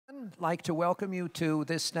like to welcome you to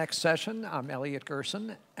this next session. I'm Elliot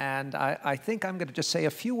Gerson, and I think I'm going to just say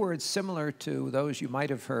a few words similar to those you might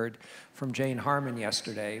have heard from Jane Harmon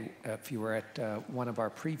yesterday if you were at one of our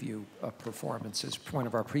preview performances, one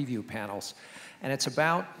of our preview panels. And it's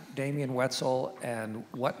about Damien Wetzel and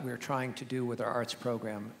what we're trying to do with our arts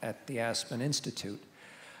program at the Aspen Institute.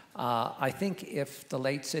 I think if the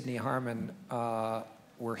late Sidney Harmon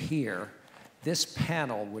were here, this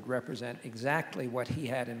panel would represent exactly what he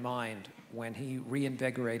had in mind when he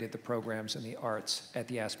reinvigorated the programs in the arts at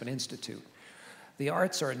the Aspen Institute. The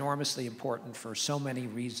arts are enormously important for so many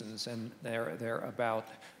reasons, and they're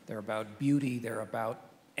about beauty, they're about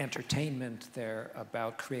entertainment, they're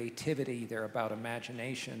about creativity, they're about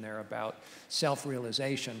imagination, they're about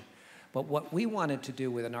self-realization. But what we wanted to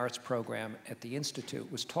do with an arts program at the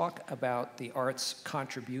Institute was talk about the arts'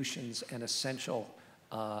 contributions and essential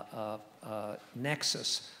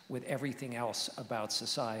nexus with everything else about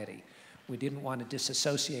society. We didn't want to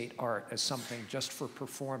disassociate art as something just for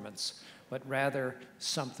performance, but rather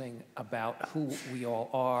something about who we all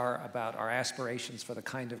are, about our aspirations for the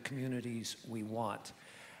kind of communities we want.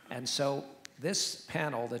 And so this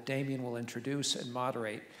panel that Damien will introduce and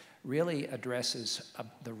moderate really addresses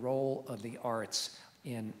the role of the arts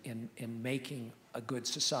in making a good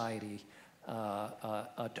society,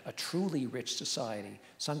 a truly rich society.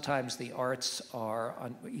 Sometimes the arts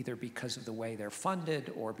are, either because of the way they're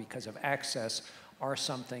funded or because of access, are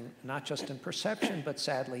something not just in perception, but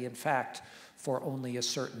sadly in fact for only a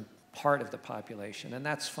certain part of the population, and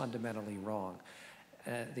that's fundamentally wrong.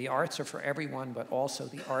 The arts are for everyone, but also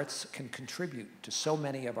the arts can contribute to so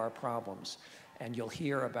many of our problems. And you'll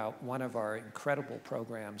hear about one of our incredible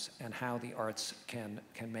programs and how the arts can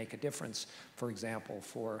make a difference, for example,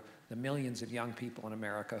 for the millions of young people in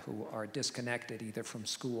America who are disconnected either from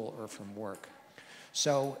school or from work.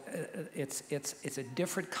 So it's a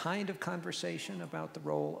different kind of conversation about the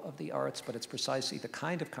role of the arts, but it's precisely the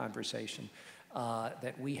kind of conversation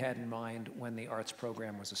that we had in mind when the arts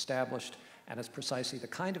program was established, and it's precisely the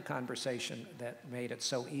kind of conversation that made it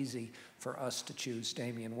so easy for us to choose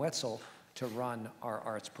Damien Wetzel to run our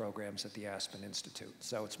arts programs at the Aspen Institute.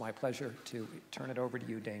 So it's my pleasure to turn it over to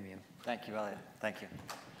you, Damien. Thank you, Elliot. Thank you.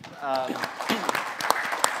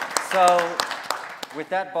 So with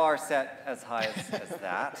that bar set as high as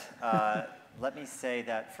that, let me say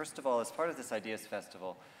that, first of all, as part of this Ideas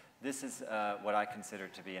Festival, this is what I consider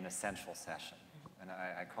to be an essential session. And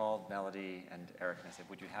I called Melody and Eric and I said,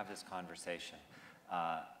 would you have this conversation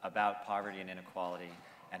about poverty and inequality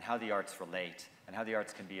and how the arts relate and how the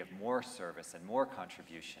arts can be of more service and more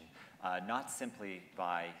contribution, not simply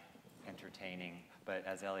by entertaining, but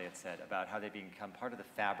as Elliot said, about how they become part of the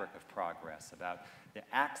fabric of progress, about the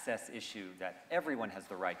access issue that everyone has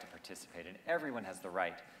the right to participate in, everyone has the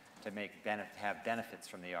right to have benefits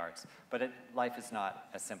from the arts. But life is not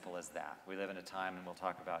as simple as that. We live in a time, and we'll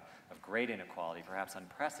talk about, of great inequality, perhaps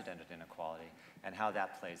unprecedented inequality, and how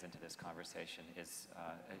that plays into this conversation is,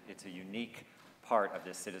 it's a unique part of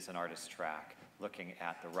this citizen artist track, looking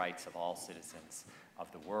at the rights of all citizens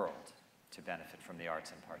of the world to benefit from the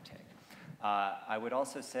arts and partake. I would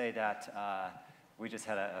also say that we just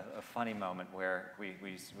had a funny moment where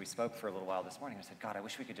we spoke for a little while this morning. I said, God, I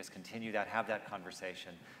wish we could just continue that, have that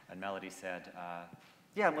conversation. And Melody said,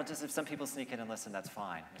 yeah, well, just if some people sneak in and listen, that's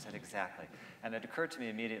fine. I said, exactly. And it occurred to me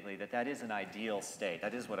immediately that that is an ideal state.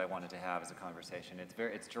 That is what I wanted to have as a conversation.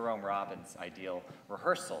 It's Jerome Robbins' ideal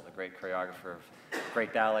rehearsal, the great choreographer of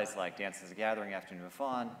great ballets like Dance is a Gathering, Afternoon of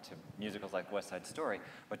Fawn, to musicals like West Side Story.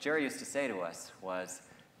 What Jerry used to say to us was,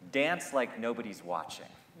 dance like nobody's watching.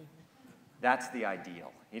 That's the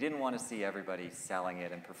ideal. He didn't want to see everybody selling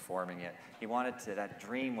it and performing it. He wanted to, that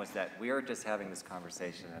dream was that we're just having this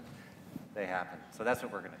conversation and they happen. So that's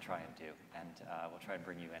what we're going to try and do. And we'll try and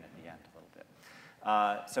bring you in at the end a little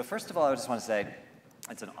bit. So first of all, I just want to say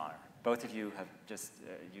it's an honor. Both of you have just,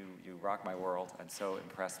 you rock my world. I'm so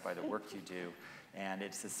impressed by the work you do. And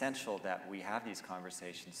it's essential that we have these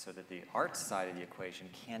conversations so that the arts side of the equation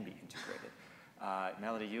can be integrated.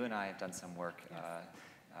 Melody, you and I have done some work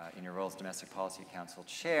in your role as Domestic Policy Council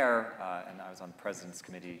Chair, and I was on the President's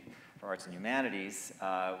Committee for Arts and Humanities.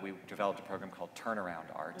 We developed a program called Turnaround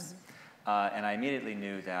Arts. And I immediately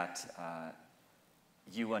knew that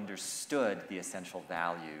you understood the essential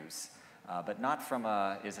values, but not from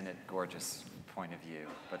a isn't it gorgeous point of view,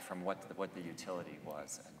 but from what the utility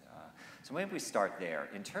was. And, so maybe we start there.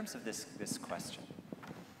 In terms of this question,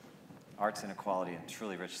 arts inequality and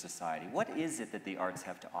truly rich society, what is it that the arts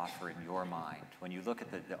have to offer in your mind when you look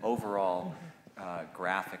at the overall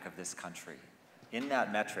graphic of this country? In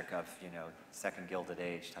that metric of, second Gilded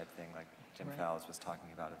Age type thing, like Jim Fallows was talking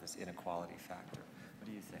about, of this inequality factor. What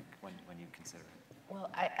do you think when you consider it? Well,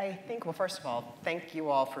 I think, well, first of all, thank you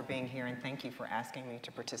all for being here, and thank you for asking me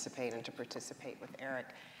to participate and to participate with Eric.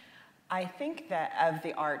 I think that of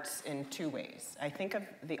the arts in two ways. I think of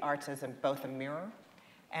the arts as both a mirror,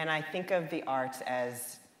 and I think of the arts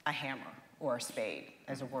as a hammer or a spade,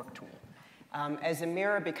 as a work tool. As a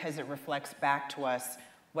mirror because it reflects back to us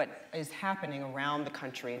what is happening around the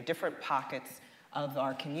country in different pockets of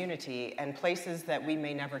our community and places that we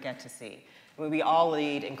may never get to see. We all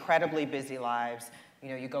lead incredibly busy lives. You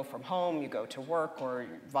know, you go from home, you go to work or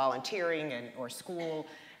volunteering or school,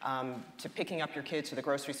 to picking up your kids to the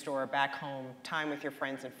grocery store, back home, time with your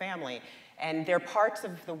friends and family. And they're parts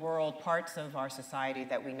of the world, parts of our society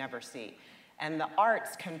that we never see. And the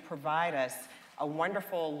arts can provide us a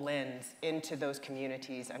wonderful lens into those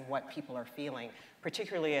communities and what people are feeling,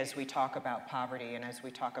 particularly as we talk about poverty and as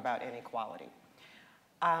we talk about inequality.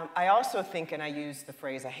 I also think, and I use the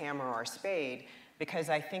phrase a hammer or a spade, because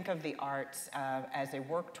I think of the arts as a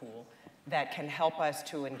work tool that can help us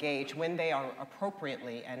to engage when they are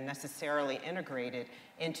appropriately and necessarily integrated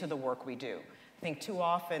into the work we do. I think too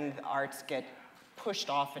often the arts get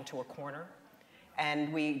pushed off into a corner,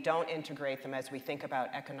 and we don't integrate them as we think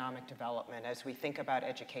about economic development, as we think about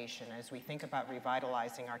education, as we think about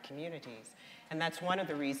revitalizing our communities. And that's one of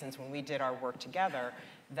the reasons when we did our work together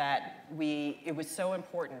that it was so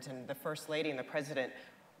important, and the First Lady and the President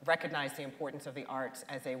recognized the importance of the arts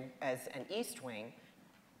as an East Wing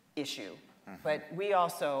issue. But we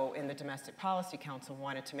also, in the Domestic Policy Council,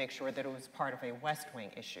 wanted to make sure that it was part of a West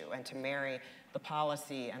Wing issue and to marry the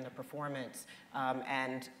policy and the performance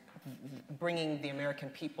and bringing the American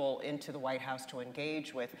people into the White House to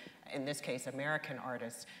engage with, in this case, American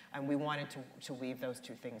artists, and we wanted to weave those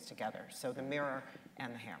two things together. So the mirror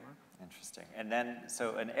and the hammer. Interesting. And then,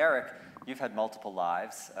 and Eric, you've had multiple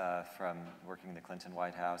lives, from working in the Clinton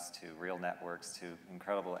White House to Real Networks to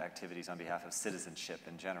incredible activities on behalf of citizenship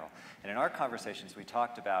in general. And in our conversations, we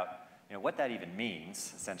talked about what that even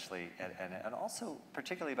means, essentially, and also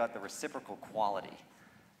particularly about the reciprocal quality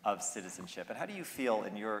of citizenship. And how do you feel,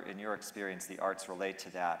 in your experience, the arts relate to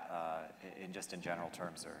that in general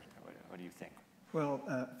terms, or what do you think? Well,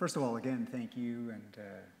 first of all, again, thank you and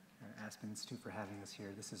Aspen Institute for having us here.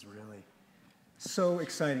 This is really so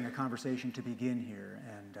exciting a conversation to begin here.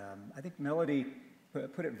 And I think Melody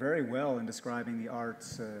put it very well in describing the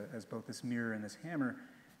arts as both this mirror and this hammer.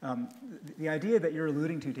 The idea that you're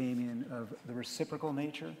alluding to, Damien, of the reciprocal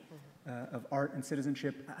nature of art and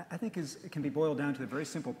citizenship, I think it can be boiled down to a very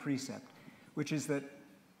simple precept, which is that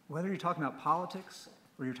whether you're talking about politics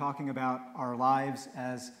or you're talking about our lives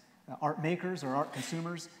as art makers or art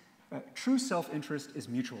consumers, true self-interest is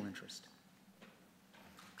mutual interest.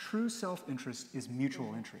 True self-interest is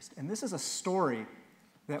mutual interest. And this is a story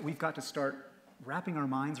that we've got to start wrapping our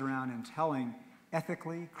minds around and telling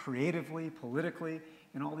ethically, creatively, politically,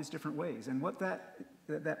 in all these different ways. And what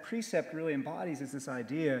that precept really embodies is this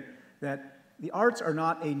idea that the arts are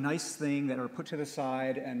not a nice thing that are put to the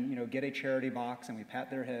side and get a charity box and we pat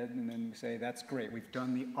their head and then we say, that's great, we've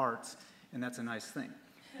done the arts, and that's a nice thing.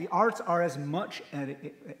 The arts are as much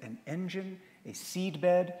an engine, a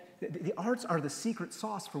seedbed. The arts are the secret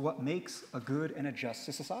sauce for what makes a good and a just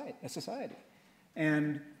society.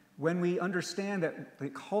 And when we understand that the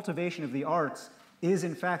cultivation of the arts is,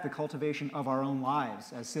 in fact, the cultivation of our own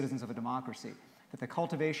lives as citizens of a democracy, that the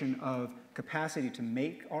cultivation of capacity to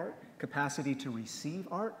make art, capacity to receive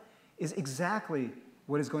art, is exactly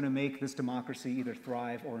what is going to make this democracy either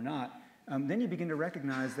thrive or not, then you begin to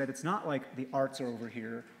recognize that it's not like the arts are over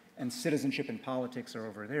here and citizenship and politics are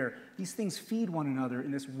over there. These things feed one another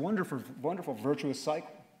in this wonderful, wonderful virtuous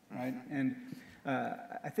cycle, right? And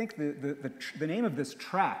I think the name of this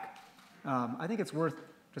track, I think it's worth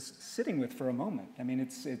just sitting with for a moment. I mean,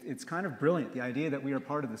 it's kind of brilliant, the idea that we are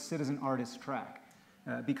part of the citizen-artist track.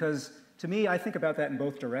 Because to me, I think about that in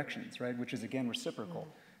both directions, right? Which is, again, reciprocal.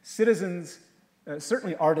 Citizens,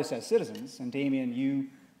 certainly artists as citizens, and Damien, you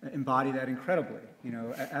embody that incredibly,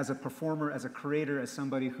 as a performer, as a creator, as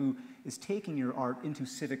somebody who is taking your art into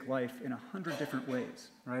civic life in 100 different ways,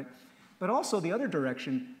 right? But also the other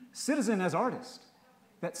direction, citizen as artist,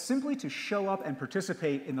 that simply to show up and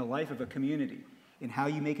participate in the life of a community, in how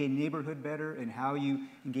you make a neighborhood better, in how you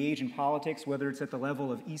engage in politics, whether it's at the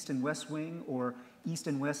level of East and West Wing or East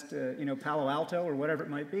and West, Palo Alto or whatever it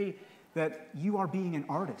might be, that you are being an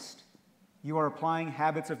artist. You are applying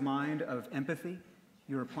habits of mind of empathy.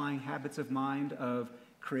 You're applying habits of mind of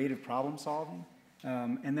creative problem solving.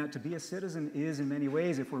 And that to be a citizen is, in many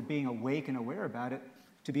ways, if we're being awake and aware about it,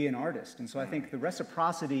 to be an artist. And so I think the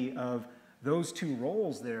reciprocity of those two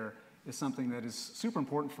roles there is something that is super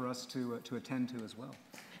important for us to attend to as well.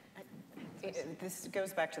 This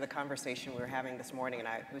goes back to the conversation we were having this morning, and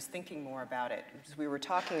I was thinking more about it. We were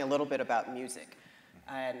talking a little bit about music,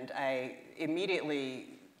 and I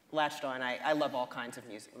immediately latched on. I love all kinds of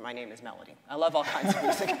music. My name is Melody. I love all kinds of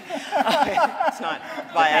music. It's not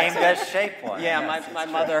by accident. The name does shape one. Yeah, yes, my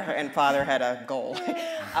mother and father had a goal.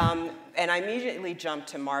 And I immediately jumped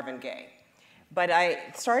to Marvin Gaye. But I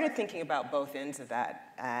started thinking about both ends of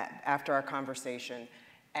that after our conversation,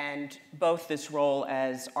 and both this role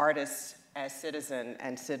as artists, as citizen,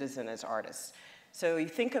 and citizen as artists. So you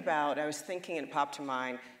think about, I was thinking, and it popped to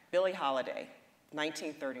mind, Billie Holiday,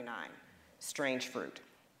 1939, Strange Fruit.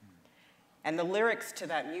 And the lyrics to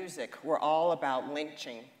that music were all about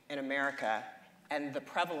lynching in America and the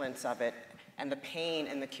prevalence of it and the pain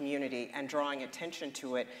in the community and drawing attention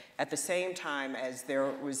to it at the same time as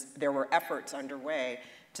there were efforts underway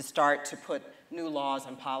to start to put new laws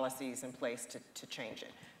and policies in place to change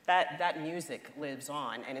it. That music lives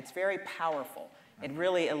on, and it's very powerful. It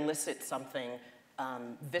really elicits something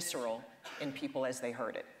visceral in people as they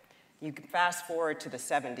heard it. You can fast forward to the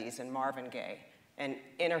 70s and Marvin Gaye and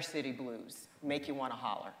Inner City Blues, Make You Wanna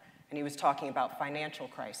Holler. And he was talking about financial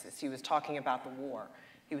crisis. He was talking about the war.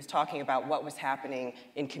 He was talking about what was happening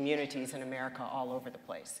in communities in America all over the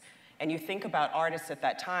place. And you think about artists at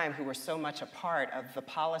that time who were so much a part of the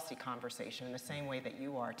policy conversation in the same way that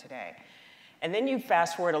you are today. And then you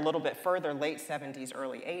fast forward a little bit further, late 70s,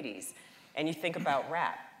 early 80s, and you think about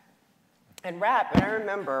rap. And rap, and I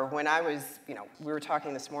remember when I was, we were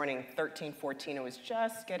talking this morning, 13, 14, it was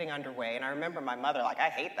just getting underway. And I remember my mother like, I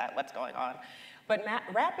hate that, what's going on? But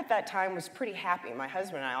rap at that time was pretty happy. My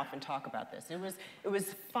husband and I often talk about this. It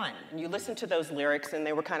was fun. And you listen to those lyrics, and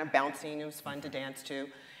they were kind of bouncy, and it was fun to dance to.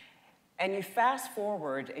 And you fast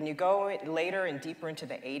forward, and you go later and deeper into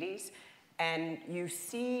the 80s, and you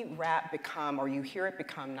see rap become, or you hear it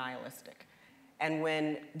become nihilistic. And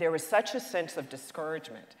when there was such a sense of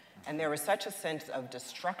discouragement, and there was such a sense of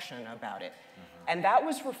destruction about it, and that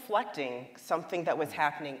was reflecting something that was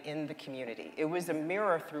happening in the community. It was a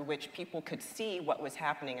mirror through which people could see what was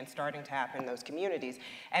happening and starting to happen in those communities.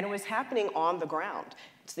 And it was happening on the ground.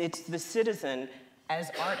 It's the citizen as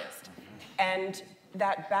artist. And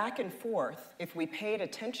that back and forth, if we paid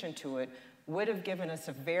attention to it, would have given us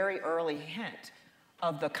a very early hint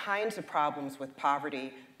of the kinds of problems with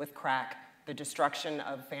poverty, with crack, the destruction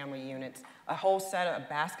of family units, a whole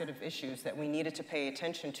basket of issues that we needed to pay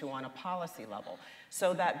attention to on a policy level.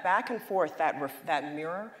 So that back and forth, that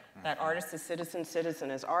mirror, that artist as citizen, citizen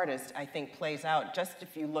as artist, I think plays out just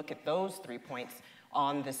if you look at those 3 points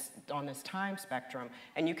on this time spectrum.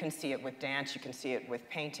 And you can see it with dance, you can see it with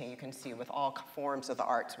painting, you can see it with all forms of the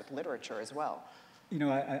arts, with literature as well.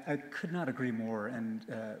 I could not agree more. And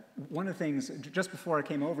one of the things, just before I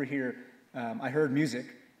came over here, I heard music.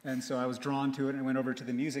 And so I was drawn to it and went over to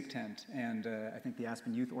the music tent. And I think the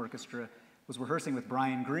Aspen Youth Orchestra was rehearsing with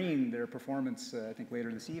Brian Green their performance, I think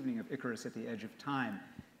later this evening, of Icarus at the Edge of Time.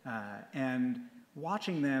 And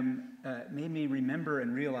watching them made me remember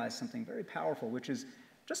and realize something very powerful, which is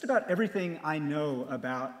just about everything I know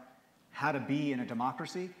about how to be in a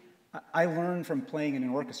democracy, I learned from playing in an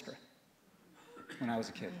orchestra when I was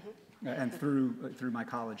a kid and through my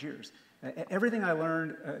college years. Everything I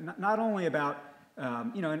learned, not only about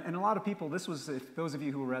and a lot of people, this was, if those of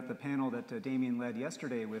you who were at the panel that Damien led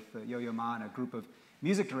yesterday with Yo-Yo Ma and a group of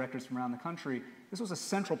music directors from around the country, this was a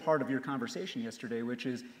central part of your conversation yesterday, which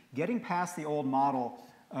is getting past the old model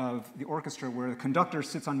of the orchestra where the conductor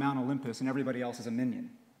sits on Mount Olympus and everybody else is a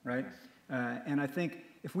minion, right? And I think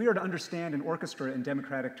if we are to understand an orchestra in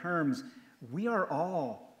democratic terms, we are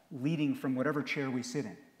all leading from whatever chair we sit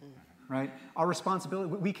in. Right? Our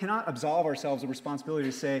responsibility, we cannot absolve ourselves of responsibility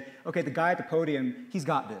to say, okay, the guy at the podium, he's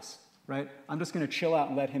got this, right? I'm just going to chill out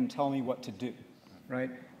and let him tell me what to do, right?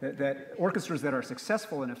 That orchestras that are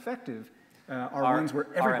successful and effective are ones where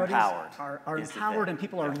everybody are empowered and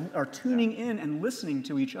people are tuning in and listening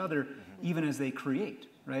to each other even as they create,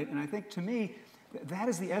 right? And I think to me, that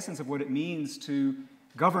is the essence of what it means to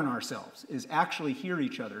govern ourselves, is actually hear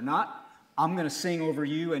each other, not I'm going to sing over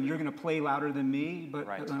you and you're going to play louder than me, but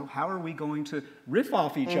how are we going to riff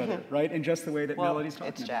off each other, right? In just the way that Melody's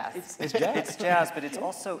talking about. It's jazz. It's jazz, but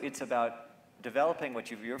it's about developing what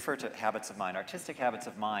you refer to habits of mind, artistic habits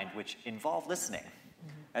of mind, which involve listening.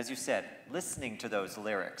 As you said, listening to those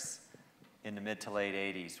lyrics in the mid to late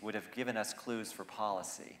 80s would have given us clues for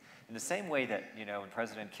policy. In the same way that, when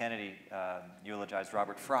President Kennedy eulogized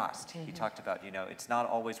Robert Frost, he talked about, it's not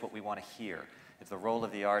always what we want to hear. The role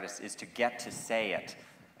of the artist is to get to say it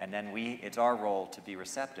And then it's our role to be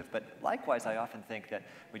receptive. But likewise, I often think that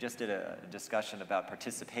we just did a discussion about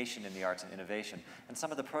participation in the arts and innovation. And some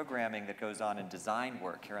of the programming that goes on in design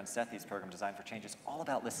work, here on Sethi's program, Design for Change, is all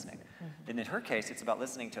about listening. And in her case, it's about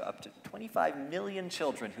listening to up to 25 million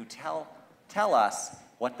children who tell us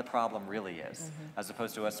what the problem really is, as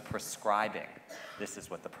opposed to us prescribing this is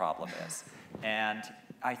what the problem is. And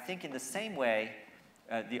I think in the same way,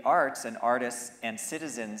 the arts and artists and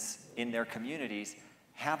citizens in their communities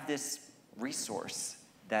have this resource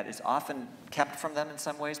that is often kept from them in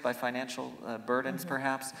some ways by financial burdens,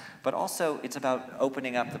 perhaps, but also it's about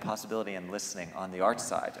opening up the possibility and listening on the arts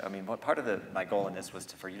side. I mean, part of my goal in this was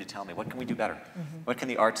for you to tell me, what can we do better? What can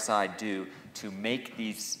the arts side do to make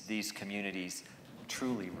these communities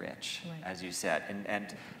truly rich, as you said?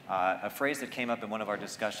 And a phrase that came up in one of our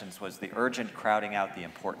discussions was the urgent crowding out the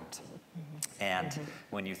important. And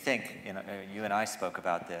when you think, you and I spoke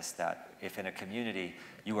about this, that if in a community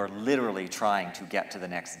you are literally trying to get to the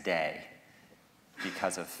next day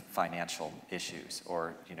because of financial issues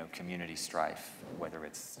or community strife, whether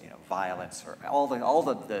it's violence or all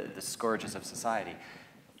the scourges of society,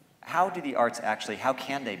 how do the arts actually, how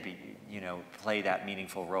can they be play that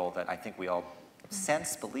meaningful role that I think we all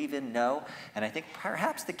sense, believe in, know? And I think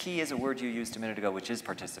perhaps the key is a word you used a minute ago, which is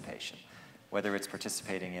participation. Whether it's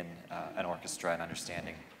participating in an orchestra and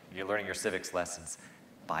understanding, you're learning your civics lessons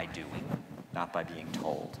by doing, not by being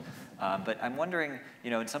told. But I'm wondering,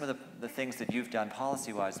 in some of the things that you've done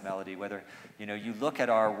policy-wise, Melody, whether, you look at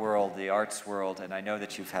our world, the arts world, and I know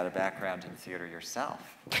that you've had a background in theater yourself,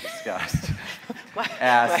 we discussed. my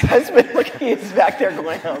husband, he's back there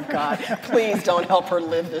going, oh God, please don't help her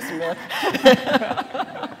live this myth.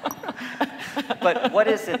 But what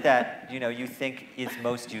is it that you think is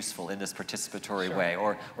most useful in this participatory way,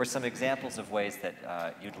 or some examples of ways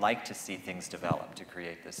that you'd like to see things develop to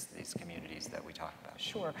create these communities that we talk about?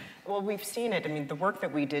 Sure. Well, we've seen it. I mean, the work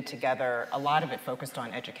that we did together, a lot of it focused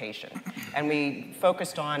on education, and we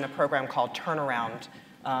focused on a program called Turnaround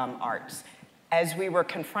Arts. As we were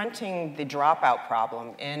confronting the dropout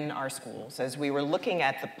problem in our schools, as we were looking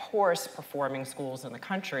at the poorest performing schools in the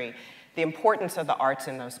country, the importance of the arts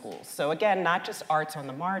in those schools. So again, not just arts on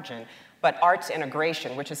the margin, but arts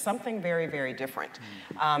integration, which is something very, very different.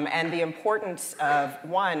 And the importance of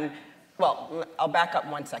well, I'll back up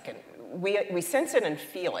 1 second. We sense it and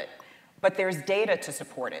feel it, but there's data to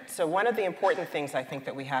support it. So one of the important things I think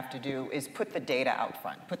that we have to do is put the data out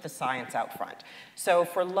front, put the science out front. So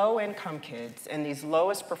for low-income kids in these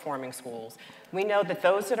lowest performing schools, we know that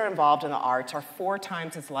those that are involved in the arts are 4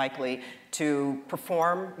 times as likely to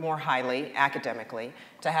perform more highly academically,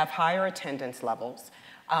 to have higher attendance levels.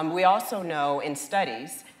 We also know in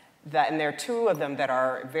studies that, and there are 2 of them that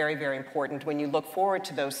are very, very important, when you look forward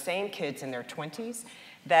to those same kids in their 20s,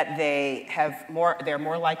 that they're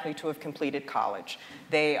more likely to have completed college.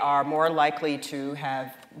 They are more likely to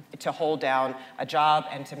hold down a job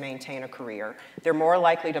and to maintain a career. They're more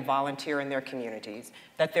likely to volunteer in their communities,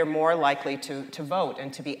 that they're more likely to vote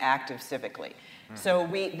and to be active civically. So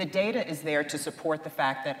the data is there to support the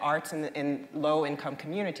fact that arts in low-income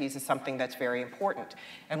communities is something that's very important.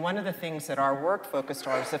 And one of the things that our work focused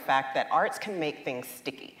on is the fact that arts can make things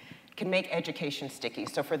sticky, can make education sticky.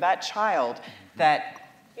 So for that child that,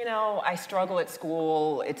 I struggle at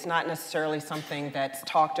school, it's not necessarily something that's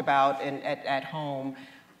talked about at home,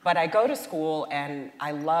 but I go to school and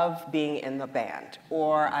I love being in the band,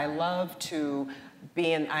 or I love to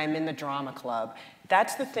I'm in the drama club.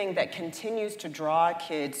 That's the thing that continues to draw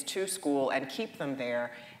kids to school and keep them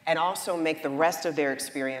there, and also make the rest of their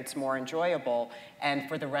experience more enjoyable and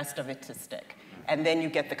for the rest of it to stick. And then you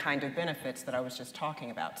get the kind of benefits that I was just talking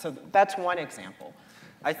about. So that's one example.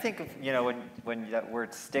 I think, when that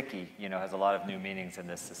word sticky, has a lot of new meanings in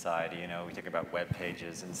this society. We think about web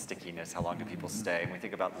pages and stickiness, how long do people stay? When we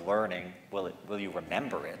think about learning, will you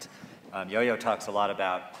remember it? Yo-Yo talks a lot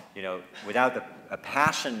about, without a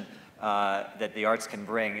passion that the arts can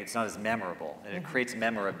bring, it's not as memorable, and it creates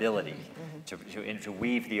memorability to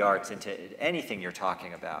weave the arts into anything you're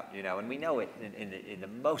talking about, and we know it in the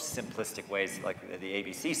most simplistic ways, like the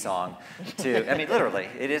ABC song, literally,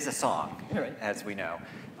 it is a song, as we know.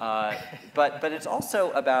 But it's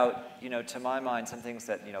also about, to my mind, some things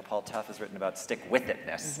that, Paul Tough has written about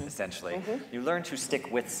stick-with-itness, essentially. You learn to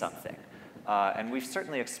stick with something. And we've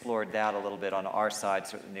certainly explored that a little bit on our side,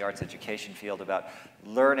 in the arts education field, about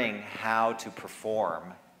learning how to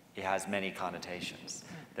perform. It has many connotations.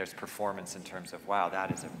 There's performance in terms of, wow, that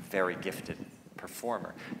is a very gifted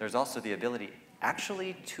performer. There's also the ability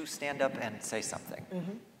actually to stand up and say something.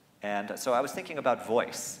 And so I was thinking about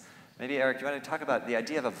voice. Maybe, Eric, you want to talk about the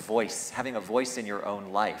idea of a voice, having a voice in your own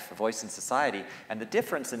life, a voice in society, and the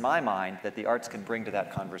difference in my mind that the arts can bring to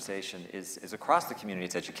that conversation is across the community.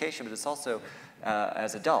 It's education, but it's also,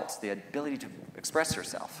 as adults, the ability to express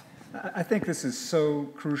yourself. I think this is so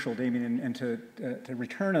crucial, Damien, and to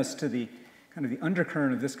return us to the kind of the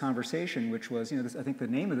undercurrent of this conversation, which was, I think the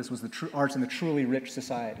name of this was the arts in the truly rich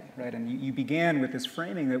society, right? And you began with this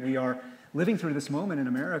framing that we are living through this moment in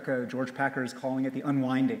America. George Packer is calling it the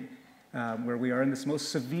unwinding, where we are in this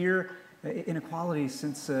most severe inequality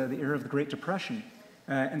since the era of the Great Depression.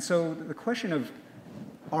 And so the question of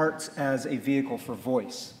arts as a vehicle for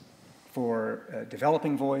voice, for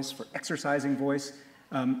developing voice, for exercising voice,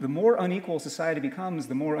 the more unequal society becomes,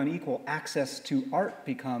 the more unequal access to art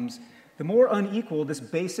becomes, the more unequal this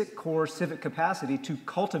basic core civic capacity to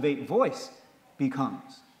cultivate voice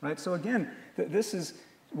becomes, right? So again, this is,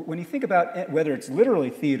 when you think about whether it's literally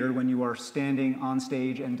theater, when you are standing on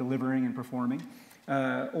stage and delivering and performing,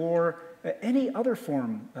 or any other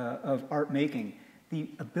form of art making, the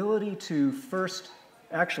ability to first,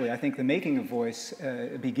 actually, I think the making of voice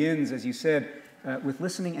begins, as you said, with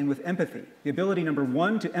listening and with empathy. The ability, number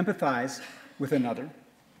one, to empathize with another,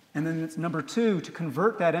 and then it's number two, to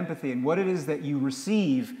convert that empathy and what it is that you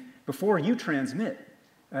receive before you transmit,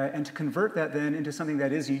 and to convert that then into something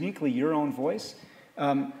that is uniquely your own voice.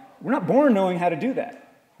 We're not born knowing how to do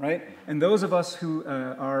that, right? And those of us who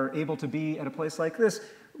are able to be at a place like this,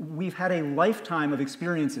 we've had a lifetime of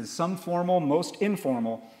experiences, some formal, most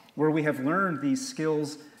informal, where we have learned these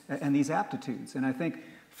skills and these aptitudes. And I think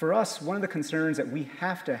for us, one of the concerns that we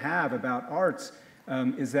have to have about arts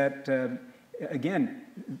is that, again,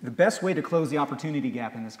 the best way to close the opportunity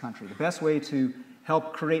gap in this country, the best way to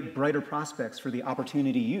help create brighter prospects for the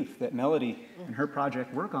opportunity youth that Melody and her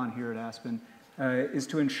project work on here at Aspen, is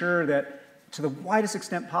to ensure that, to the widest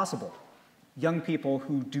extent possible, young people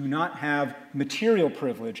who do not have material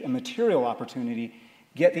privilege and material opportunity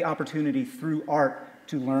get the opportunity through art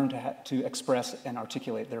to learn to express and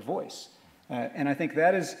articulate their voice. And I think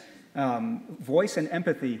that is, voice and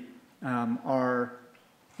empathy are,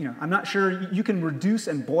 I'm not sure you can reduce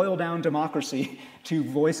and boil down democracy to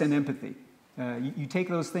voice and empathy. You take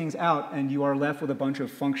those things out and you are left with a bunch of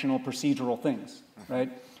functional procedural things,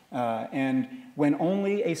 right? And when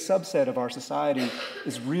only a subset of our society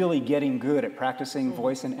is really getting good at practicing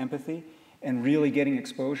voice and empathy and really getting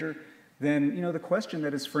exposure, then, the question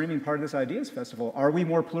that is framing part of this Ideas Festival, are we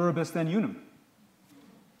more pluribus than unum?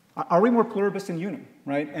 Are we more pluribus than unum,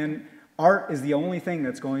 right? And art is the only thing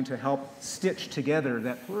that's going to help stitch together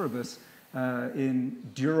that pluribus in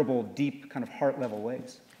durable, deep, kind of heart-level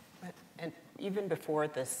ways. And even before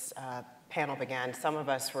this panel began, some of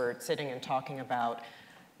us were sitting and talking about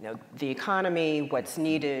the economy, what's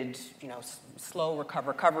needed, slow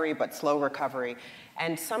recovery, but slow recovery.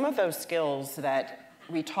 And some of those skills that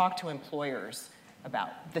we talk to employers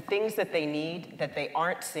about, the things that they need that they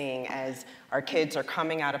aren't seeing as our kids are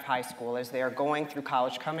coming out of high school, as they are going through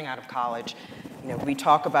college, coming out of college. We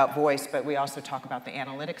talk about voice, but we also talk about the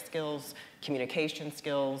analytic skills, communication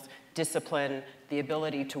skills, discipline, the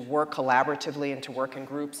ability to work collaboratively and to work in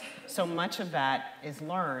groups. So much of that is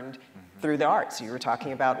learned through the arts. You were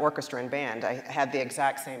talking about orchestra and band. I had the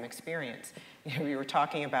exact same experience. We were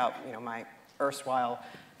talking about my erstwhile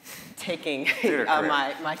taking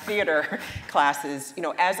my theater classes,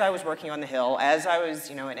 as I was working on the Hill, as I was,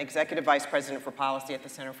 an executive vice president for policy at the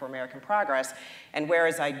Center for American Progress, and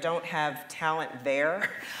whereas I don't have talent there,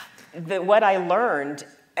 what I learned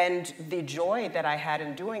and the joy that I had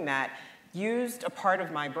in doing that used a part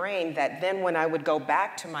of my brain that then when I would go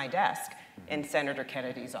back to my desk in Senator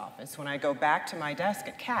Kennedy's office, when I go back to my desk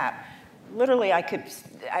at CAP, literally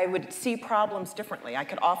I would see problems differently. I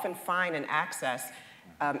could often find and access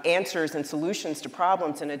answers and solutions to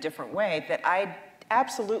problems in a different way that I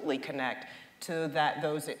absolutely connect to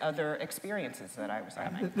those other experiences that I was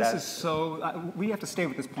having. This is so, we have to stay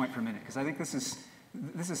with this point for a minute, because I think this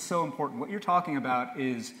is so important. What you're talking about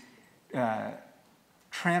is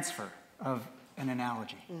transfer of an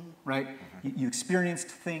analogy, right? You experienced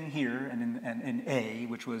thing here and in A,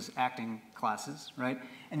 which was acting classes, right?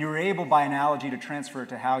 And you were able, by analogy, to transfer it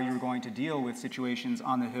to how you were going to deal with situations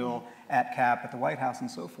on the Hill, at CAP, at the White House,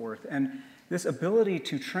 and so forth. And this ability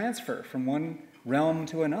to transfer from one realm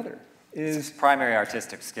to another is primary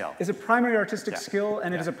artistic skill. Is a primary artistic skill,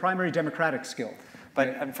 and it is a primary democratic skill.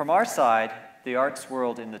 But from our side, the arts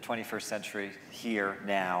world in the 21st century, here,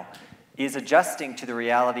 now, is adjusting to the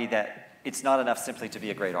reality that it's not enough simply to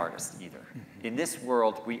be a great artist either. In this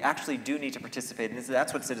world, we actually do need to participate, and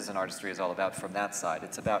that's what citizen artistry is all about from that side.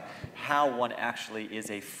 It's about how one actually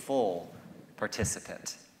is a full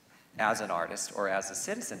participant as an artist or as a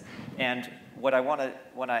citizen. And what I want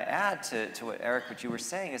to add to what Eric, what you were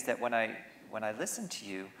saying, is that when I listen to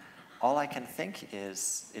you, all I can think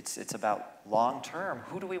is it's about long term.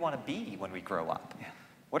 Who do we want to be when we grow up? Yeah.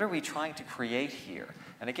 What are we trying to create here?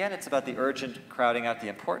 And again, it's about the urgent crowding out the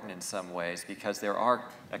important in some ways, because there are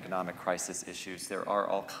economic crisis issues. There are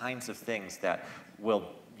all kinds of things that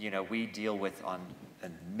we deal with on a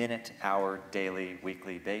minute, hour, daily,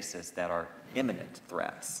 weekly basis that are imminent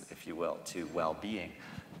threats, if you will, to well-being.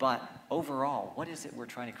 But overall, what is it we're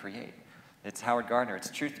trying to create? It's Howard Gardner. It's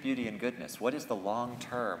truth, beauty, and goodness. What is the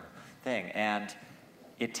long-term thing? And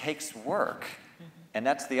it takes work. And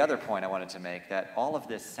that's the other point I wanted to make, that all of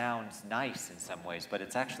this sounds nice in some ways, but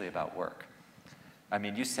it's actually about work. I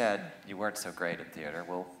mean, you said you weren't so great at theater.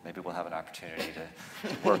 Well, maybe we'll have an opportunity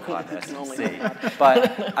to work on this and see.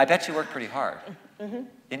 But I bet you work pretty hard.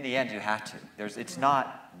 In the end, you have to. It's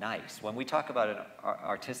not nice. When we talk about an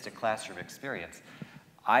artistic classroom experience,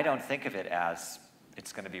 I don't think of it as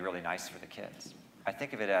it's going to be really nice for the kids. I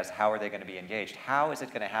think of it as, how are they going to be engaged? How is it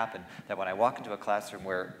going to happen that when I walk into a classroom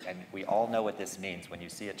where, and we all know what this means, when you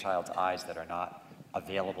see a child's eyes that are not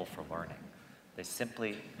available for learning, they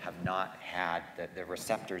simply have not had, that the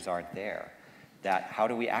receptors aren't there, that how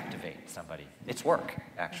do we activate somebody? It's work,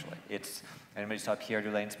 actually. Anybody saw Pierre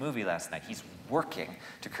Dulaine's movie last night? He's working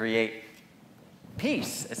to create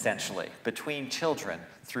peace, essentially, between children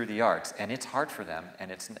through the arts, and it's hard for them,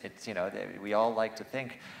 and it's we all like to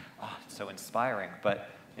think, oh, it's so inspiring,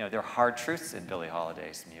 but there are hard truths in Billie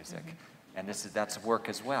Holiday's music, and that's work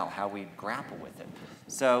as well, how we grapple with it.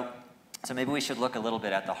 So maybe we should look a little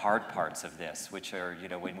bit at the hard parts of this, which are,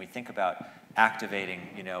 when we think about activating,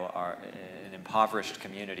 an impoverished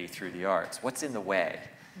community through the arts, what's in the way?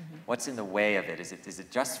 What's in the way of it? Is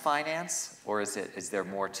it just finance, or is there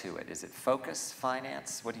more to it? Is it focus,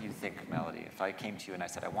 finance? What do you think, Melody? If I came to you and I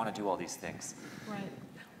said, I want to do all these things. Right.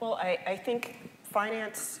 Well, I think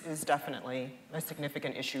finance is definitely a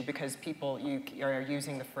significant issue, because people, you are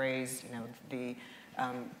using the phrase, the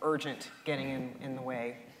urgent getting in the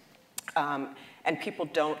way. And people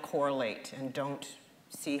don't correlate and don't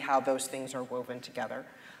see how those things are woven together.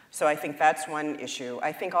 So I think that's one issue.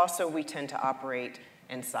 I think also we tend to operate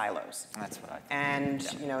in silos. That's what I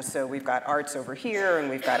think. And so we've got arts over here, and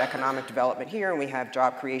we've got economic development here, and we have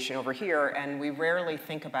job creation over here, and we rarely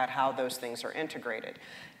think about how those things are integrated.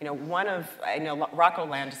 I know Rocco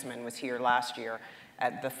Landesman was here last year,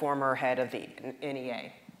 the former head of the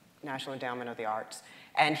NEA, National Endowment of the Arts,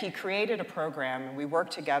 and he created a program, and we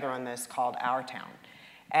worked together on this, called Our Town.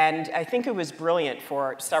 And I think it was brilliant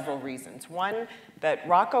for several reasons. One, that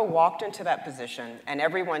Rocco walked into that position, and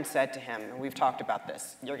everyone said to him, and we've talked about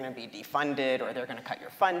this, you're going to be defunded, or they're going to cut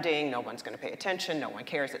your funding, no one's going to pay attention, no one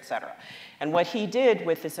cares, et cetera. And what he did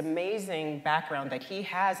with this amazing background that he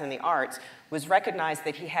has in the arts was recognize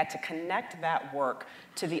that he had to connect that work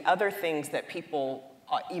to the other things that people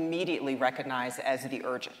immediately recognize as the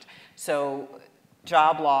urgent. So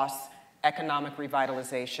job loss, economic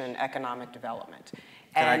revitalization, economic development.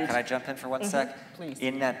 Can I jump in for one sec? Please.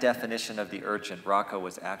 In that definition of the urgent, Rocco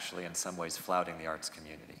was actually in some ways flouting the arts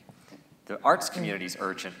community. The arts community's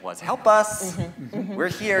urgent was, help us, we're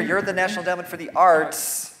here, you're the National Endowment for the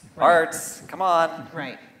Arts, arts, come on.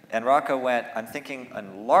 Right. And Rocco went, I'm thinking a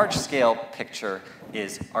large-scale picture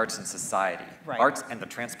is arts and society, arts and the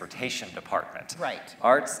transportation department,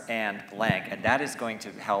 arts and blank, and that is going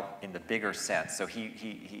to help in the bigger sense. So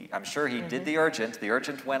I'm sure he did the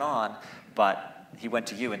urgent went on, but he went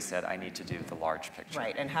to you and said, I need to do the large picture.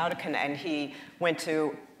 Right, and how to connect, and he went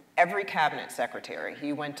to every cabinet secretary.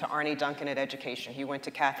 He went to Arnie Duncan at Education. He went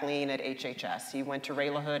to Kathleen at HHS. He went to Ray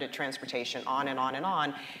LaHood at Transportation, on and on and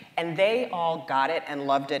on. And they all got it and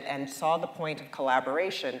loved it and saw the point of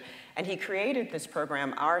collaboration. And he created this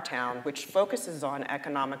program, Our Town, which focuses on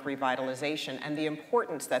economic revitalization and the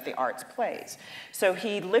importance that the arts plays. So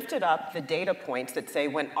he lifted up the data points that say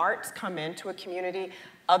when arts come into a community,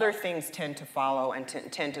 other things tend to follow and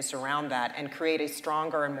tend to surround that and create a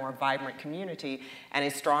stronger and more vibrant community and a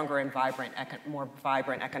stronger and more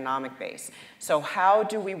vibrant economic base. So how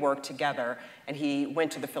do we work together? And he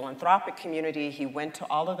went to the philanthropic community, he went to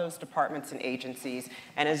all of those departments and agencies,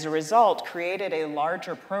 and as a result created a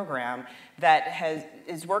larger program that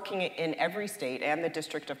is working in every state and the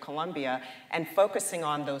District of Columbia and focusing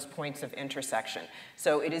on those points of intersection.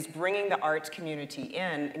 So it is bringing the arts community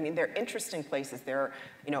in. I mean, they're interesting places. They're,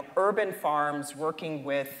 urban farms working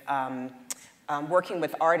with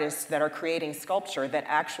artists that are creating sculpture that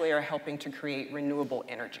actually are helping to create renewable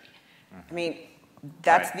energy. I mean,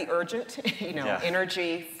 that's the urgent,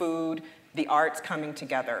 energy, food, the arts coming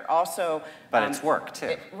together. Also, but it's work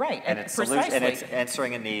too. Right, and it's precisely. And it's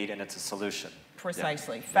answering a need, and it's a solution.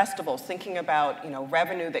 Precisely. Yeah. Festivals, thinking about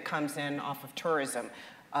revenue that comes in off of tourism,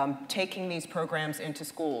 taking these programs into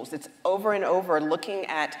schools. It's over and over looking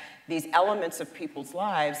at these elements of people's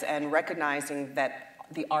lives and recognizing that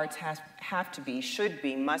the arts have to be, should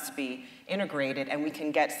be, must be integrated, and we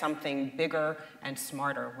can get something bigger and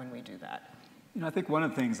smarter when we do that. I think one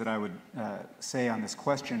of the things that I would say on this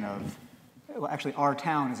question of, well, actually, our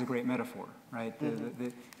town is a great metaphor, right?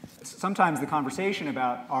 Sometimes the conversation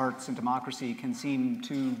about arts and democracy can seem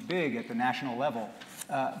too big at the national level,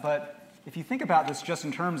 but if you think about this just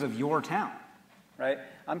in terms of your town, right?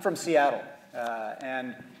 I'm from Seattle,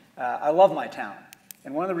 and I love my town.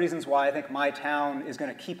 And one of the reasons why I think my town is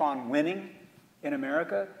going to keep on winning in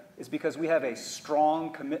America is because we have a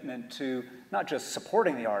strong commitment to not just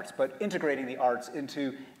supporting the arts, but integrating the arts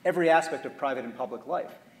into every aspect of private and public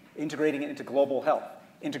life, integrating it into global health,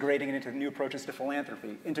 integrating it into new approaches to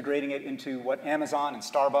philanthropy, integrating it into what Amazon and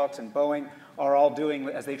Starbucks and Boeing are all doing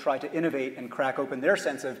as they try to innovate and crack open their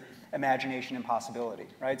sense of imagination and possibility,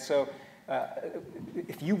 right? So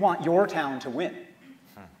if you want your town to win,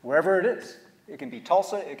 wherever it is, it can be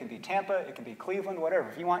Tulsa, it can be Tampa, it can be Cleveland, whatever.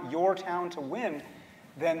 If you want your town to win,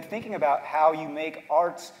 then thinking about how you make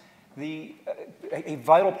arts a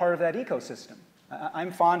vital part of that ecosystem. I'm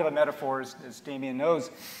fond of a metaphor, as Damien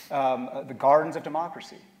knows, the gardens of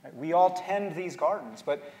democracy. Right? We all tend these gardens,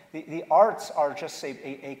 but the arts are just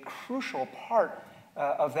a crucial part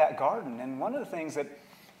of that garden. And one of the things that,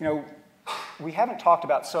 we haven't talked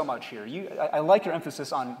about so much here. I like your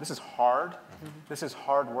emphasis on this is hard. This is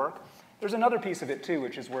hard work. There's another piece of it, too,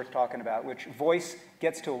 which is worth talking about, which voice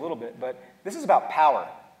gets to a little bit, but this is about power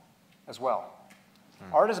as well.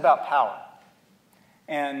 Art is about power.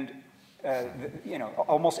 And,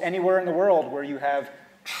 almost anywhere in the world where you have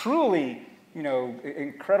truly,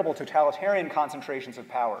 incredible totalitarian concentrations of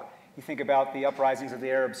power. You think about the uprisings of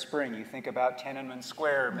the Arab Spring. You think about Tiananmen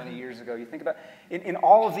Square many years ago. You think about, in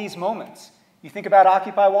all of these moments, you think about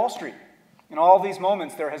Occupy Wall Street. In all of these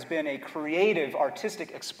moments, there has been a creative,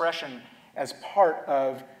 artistic expression as part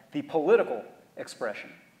of the political expression,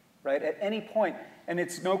 right? At any point, and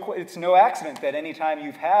it's no accident that any time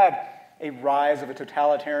you've had a rise of a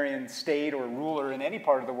totalitarian state or ruler in any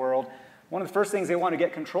part of the world, one of the first things they want to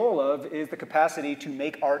get control of is the capacity to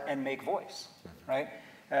make art and make voice, right?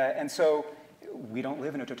 And so we don't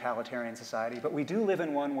live in a totalitarian society, but we do live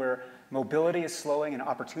in one where mobility is slowing and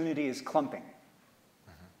opportunity is clumping.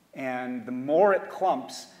 And the more it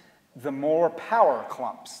clumps, the more power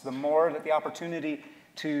clumps, the more that the opportunity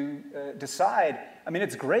to decide. I mean,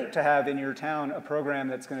 it's great to have in your town a program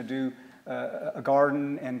that's going to do a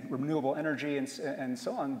garden and renewable energy and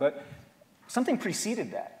so on, but something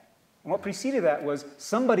preceded that. And what preceded that was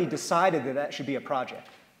somebody decided that that should be a project,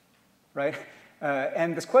 right?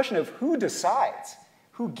 And this question of who decides,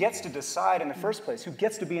 who gets to decide in the first place, who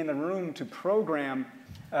gets to be in the room to program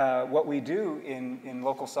what we do in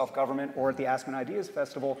local self-government or at the Aspen Ideas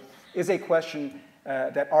Festival is a question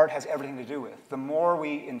that art has everything to do with. The more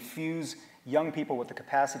we infuse young people with the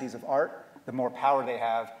capacities of art, the more power they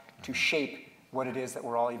have to shape what it is that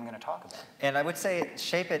we're all even going to talk about. And I would say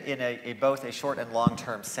shape it in both a short and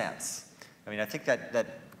long-term sense. I mean, I think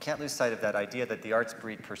that can't lose sight of that idea that the arts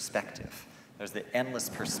breed perspective. There's the endless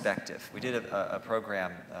perspective. We did a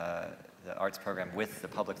program, the arts program with the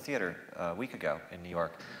Public Theater a week ago in New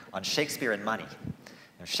York on Shakespeare and money.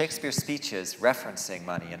 Shakespeare's speeches referencing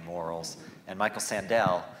money and morals, and Michael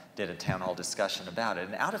Sandel did a town hall discussion about it.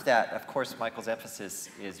 And out of that, of course, Michael's emphasis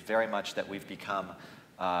is very much that we've become,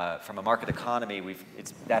 from a market economy,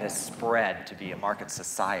 that has spread to be a market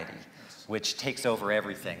society, which takes over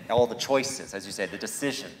everything. All the choices, as you said, the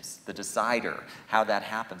decisions, the decider, how that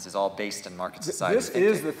happens is all based in market society. This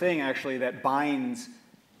is the thing, actually, that binds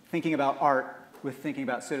thinking about art with thinking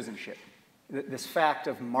about citizenship. This fact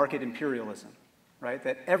of market imperialism, right?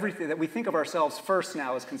 That everything, that we think of ourselves first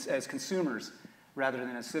now as consumers rather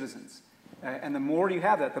than as citizens. And the more you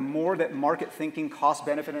have that, the more that market thinking,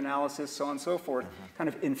 cost-benefit analysis, so on and so forth, kind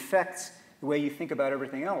of infects the way you think about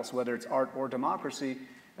everything else, whether it's art or democracy,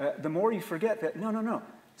 the more you forget that, no.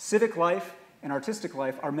 Civic life and artistic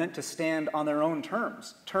life are meant to stand on their own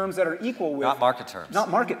terms, terms that are equal with... Not market terms. Not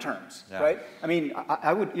market terms, yeah. Right? I mean,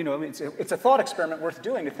 I would, it's a thought experiment worth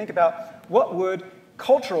doing to think about what would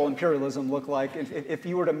cultural imperialism look like if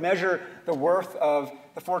you were to measure the worth of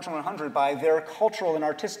the Fortune 100 by their cultural and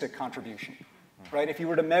artistic contribution, right? If you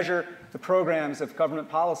were to measure the programs of government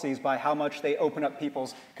policies by how much they open up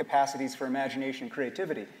people's capacities for imagination and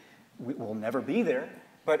creativity, we'll never be there.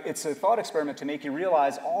 But it's a thought experiment to make you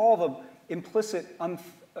realize all the implicit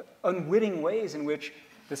unwitting ways in which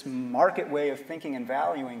this market way of thinking and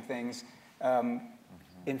valuing things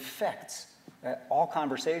infects all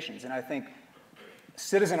conversations. And I think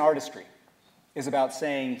citizen artistry is about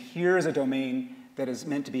saying, here's a domain that is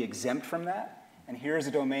meant to be exempt from that, and here's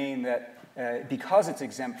a domain that, because it's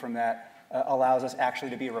exempt from that, allows us actually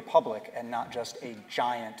to be a republic and not just a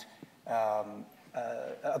giant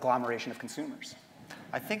agglomeration of consumers.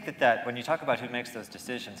 I think that when you talk about who makes those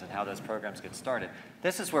decisions and how those programs get started,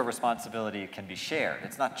 this is where responsibility can be shared.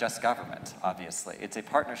 It's not just government, obviously. It's a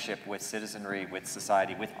partnership with citizenry, with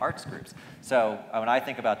society, with arts groups. So when I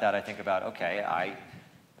think about that, I think about, okay, I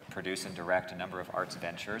produce and direct a number of arts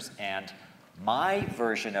ventures, and my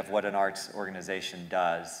version of what an arts organization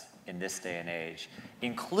does in this day and age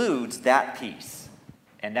includes that piece.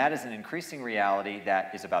 And that is an increasing reality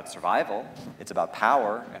that is about survival, it's about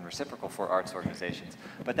power and reciprocal for arts organizations,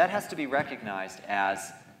 but that has to be recognized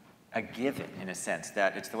as a given, in a sense,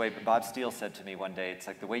 that it's the way Bob Steele said to me one day, it's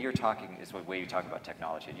like the way you're talking is the way you talk about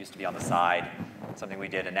technology. It used to be on the side, something we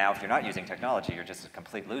did, and now if you're not using technology, you're just a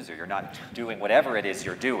complete loser. You're not doing whatever it is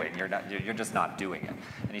you're doing. You're just not doing it.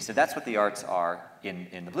 And he said that's what the arts are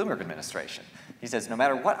in the Bloomberg administration. He says, no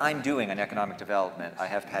matter what I'm doing in economic development, I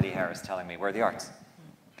have Patty Harris telling me, where are the arts?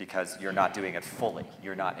 Because you're not doing it fully,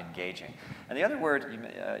 you're not engaging. And the other word,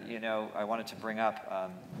 I wanted to bring up,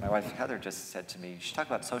 my wife Heather just said to me, you should talk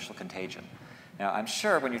about social contagion. Now, I'm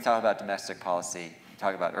sure when you talk about domestic policy, you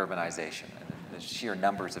talk about urbanization and the sheer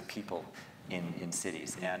numbers of people in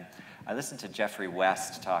cities. And I listened to Jeffrey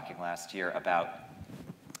West talking last year about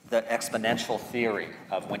the exponential theory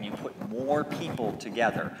of when you put more people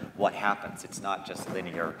together, what happens. It's not just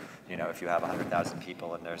linear, if you have 100,000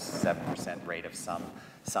 people and there's 7% rate of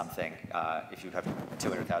something, if you have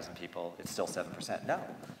 200,000 people, it's still 7%. No,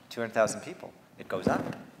 200,000 people, it goes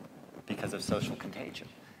up because of social contagion.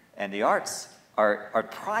 And the arts are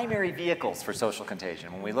primary vehicles for social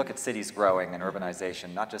contagion. When we look at cities growing and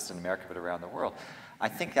urbanization, not just in America but around the world, I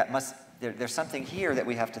think that there's something here that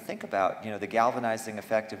we have to think about, the galvanizing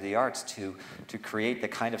effect of the arts to create the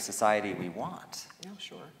kind of society we want. No,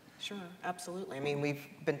 sure, absolutely. I mean, we've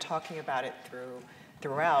been talking about it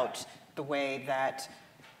throughout the way that,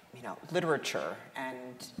 literature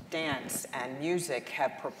and dance and music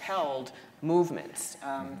have propelled movements,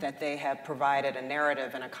 that they have provided a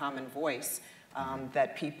narrative and a common voice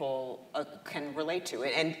that people can relate to.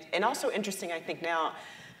 And also interesting, I think now,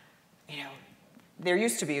 there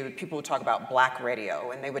used to be people would talk about black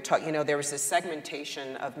radio, and they would talk, there was this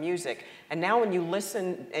segmentation of music. And now when you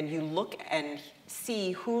listen and you look and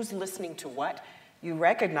see who's listening to what, you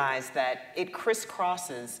recognize that it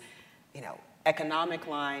crisscrosses, economic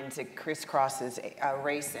lines, it crisscrosses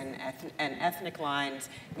race and ethnic lines.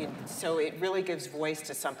 So it really gives voice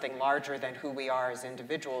to something larger than who we are as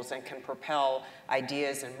individuals and can propel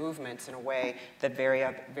ideas and movements in a way that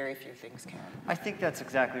very few things can. I think that's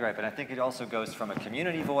exactly right, but I think it also goes from a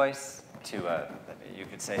community voice to you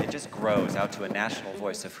could say, it just grows out to a national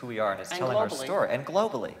voice of who we are and it's telling our story, and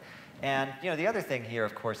globally. And the other thing here,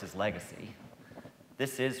 of course, is legacy.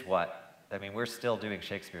 This is we're still doing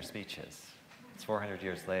Shakespeare speeches. It's 400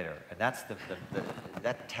 years later, and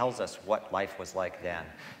that tells us what life was like then.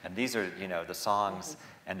 And these are, the songs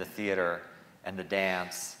and the theater and the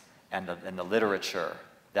dance and the literature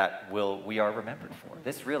that we are remembered for.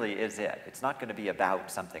 This really is it. It's not going to be about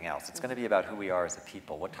something else. It's going to be about who we are as a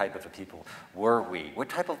people. What type of a people were we? What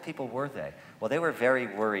type of people were they? Well, they were very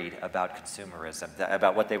worried about consumerism,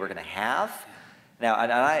 about what they were going to have. Now,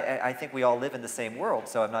 and I think we all live in the same world,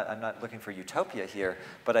 so I'm not looking for utopia here,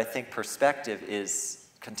 but I think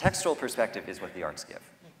contextual perspective is what the arts give.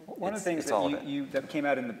 One of the things that came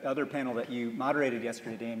out in the other panel that you moderated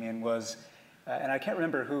yesterday, Damien, was, and I can't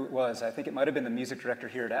remember who it was, I think it might have been the music director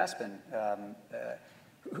here at Aspen,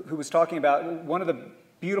 who was talking about one of the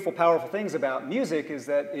beautiful, powerful things about music is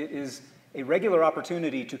that it is a regular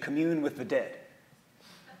opportunity to commune with the dead,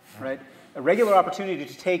 right? A regular opportunity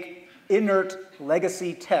to take inert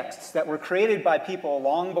legacy texts that were created by people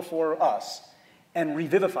long before us and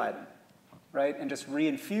revivify them, right? And just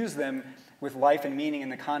reinfuse them with life and meaning in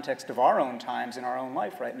the context of our own times in our own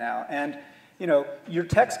life right now. And, your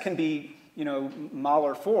text can be,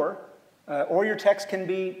 Mahler 4, or your text can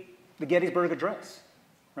be the Gettysburg Address,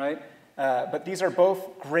 right? But these are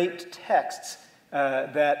both great texts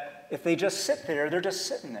that if they just sit there, they're just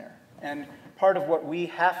sitting there. And part of what we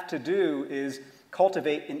have to do is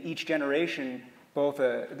cultivate in each generation both,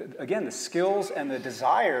 again, the skills and the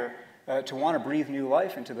desire to want to breathe new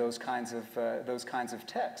life into those kinds of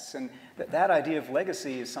texts. And that idea of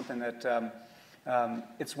legacy is something that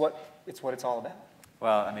it's what it's all about.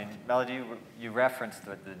 Well, I mean, Melody, you referenced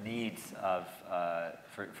the needs of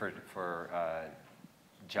for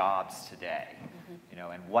jobs today, you know,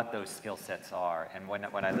 and what those skill sets are. And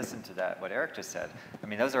when I listen to that, what Eric just said, I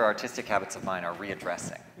mean, those are artistic habits of mine are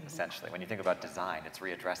readdressing, essentially. When you think about design, it's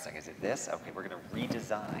readdressing. Is it this? Okay, we're going to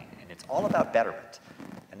redesign. And it's all about betterment.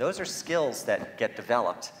 And those are skills that get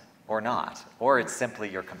developed or not. Or it's simply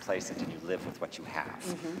you're complacent and you live with what you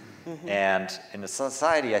have. And in the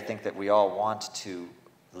society, I think that we all want to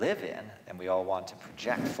live in and we all want to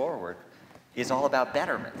project forward is all about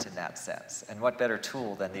betterment in that sense. And what better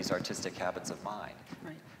tool than these artistic habits of mind?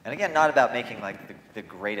 Right. And again, not about making like the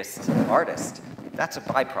greatest artist. That's a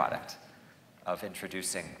byproduct of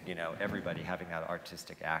introducing, you know, everybody having that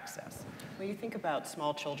artistic access. When you think about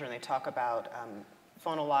small children, they talk about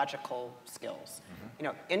phonological skills. You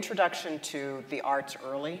know, introduction to the arts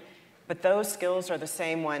early, but those skills are the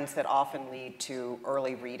same ones that often lead to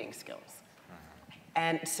early reading skills.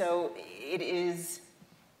 And so it is,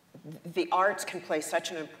 the arts can play such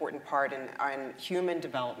an important part in human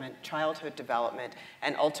development, childhood development,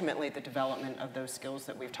 and ultimately the development of those skills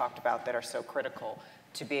that we've talked about that are so critical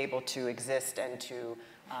to be able to exist and to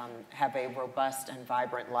have a robust and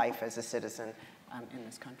vibrant life as a citizen in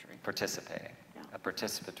this country. Participating, a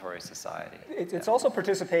participatory society. It's also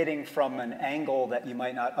participating from an angle that you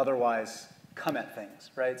might not otherwise come at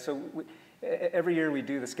things, right? So every year we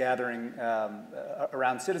do this gathering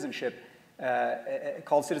around citizenship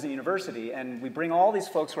called Citizen University, and we bring all these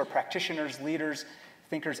folks who are practitioners, leaders,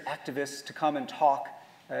 thinkers, activists to come and talk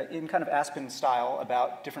in kind of Aspen style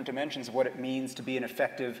about different dimensions of what it means to be an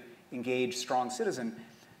effective, engaged, strong citizen.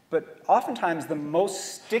 But oftentimes the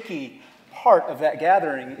most sticky part of that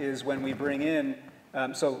gathering is when we bring in,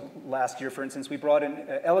 so last year, for instance, we brought in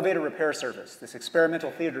Elevator Repair Service, this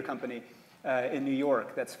experimental theater company in New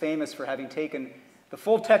York that's famous for having taken the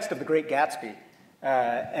full text of The Great Gatsby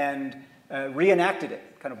and reenacted it,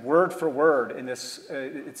 kind of word for word in this,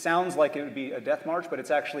 it sounds like it would be a death march, but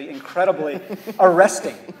it's actually incredibly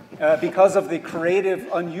arresting because of the creative,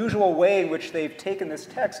 unusual way in which they've taken this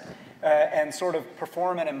text and sort of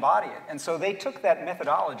perform and embody it. And so they took that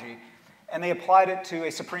methodology and they applied it to a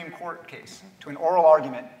Supreme Court case, to an oral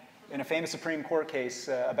argument in a famous Supreme Court case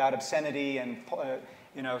about obscenity and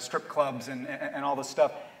you know, strip clubs and all this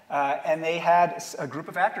stuff. And they had a group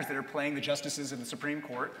of actors that are playing the justices of the Supreme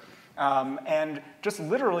Court and just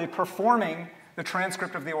literally performing the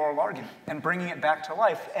transcript of the oral argument and bringing it back to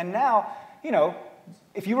life. And now, you know,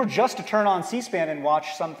 if you were just to turn on C-SPAN and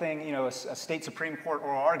watch something, you know, a state Supreme Court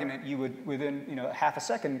oral argument, you would, within, you know, half a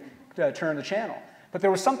second, turn the channel. But there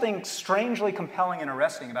was something strangely compelling and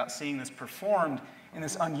arresting about seeing this performed in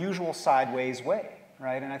this unusual sideways way,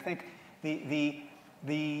 right? And I think again,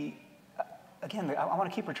 I want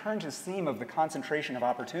to keep returning to this theme of the concentration of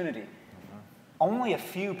opportunity. Only a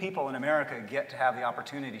few people in America get to have the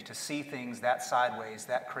opportunity to see things that sideways,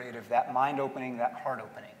 that creative, that mind-opening, that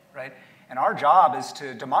heart-opening, right? And our job is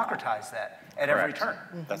to democratize that at every turn.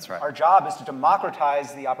 That's right. Our job is to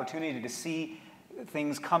democratize the opportunity to see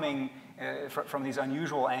things coming from these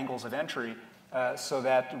unusual angles of entry so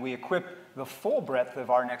that we equip the full breadth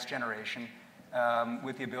of our next generation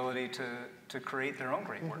with the ability to create their own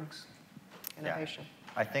great works. Innovation.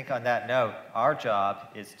 Yeah. I think on that note, our job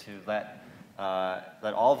is to let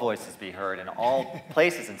all voices be heard in all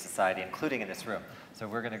places in society, including in this room. So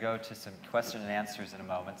we're going to go to some question and answers in a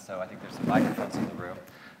moment. So I think there's some microphones in the room.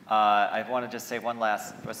 I want to just say one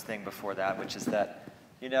last thing before that, which is that,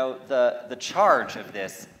 you know, the charge of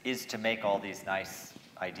this is to make all these nice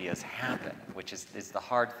ideas happen, which is the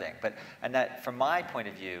hard thing. And that, from my point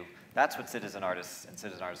of view, that's what Citizen Artists and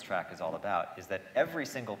Citizen Artist Track is all about, is that every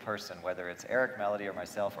single person, whether it's Eric, Melody, or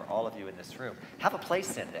myself, or all of you in this room, have a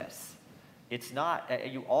place in this. It's not,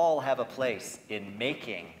 you all have a place in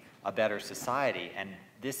making a better society, and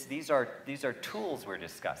these are tools we're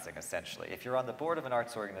discussing, essentially. If you're on the board of an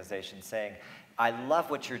arts organization saying, I love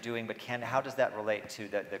what you're doing, but how does that relate to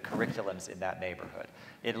the curriculums in that neighborhood?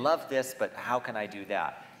 I love this, but how can I do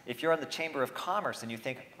that? If you're on the Chamber of Commerce and you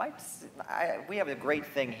think, we have a great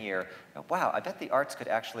thing here, wow, I bet the arts could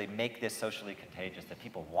actually make this socially contagious, that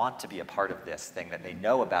people want to be a part of this thing, that they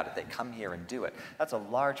know about it, they come here and do it. That's a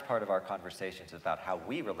large part of our conversations about how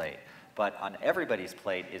we relate. But on everybody's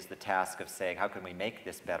plate is the task of saying, how can we make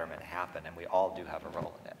this betterment happen? And we all do have a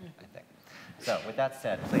role in it, I think. So with that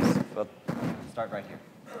said, please, we'll start right here.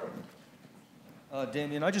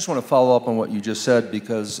 Damien, I just want to follow up on what you just said,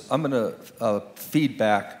 because I'm going to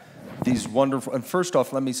feedback these wonderful, and first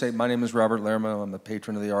off, let me say, my name is Robert Lerman. I'm a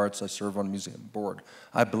patron of the arts. I serve on the museum board.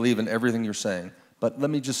 I believe in everything you're saying. But let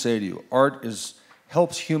me just say to you, art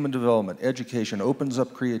helps human development, education, opens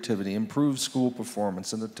up creativity, improves school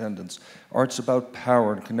performance and attendance. Art's about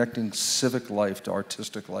power and connecting civic life to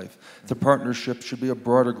artistic life. The partnership should be a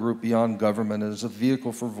broader group beyond government as a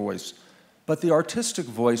vehicle for voice. But the artistic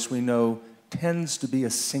voice, we know, tends to be a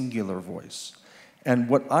singular voice. And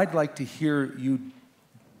what I'd like to hear you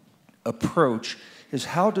approach is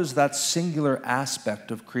how does that singular aspect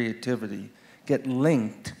of creativity get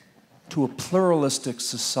linked to a pluralistic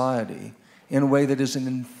society in a way that is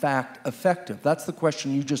in fact effective? That's the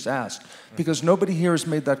question you just asked, because nobody here has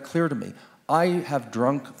made that clear to me. I have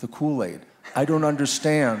drunk the Kool-Aid. I don't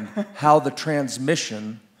understand how the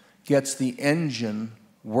transmission gets the engine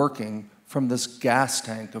working from this gas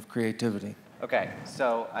tank of creativity. Okay,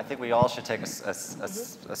 so I think we all should take a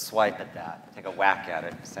swipe at that, take a whack at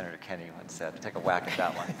it. Senator Kennedy once said, take a whack at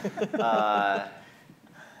that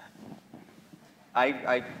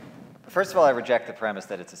one. First of all, I reject the premise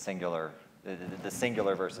that it's a singular, the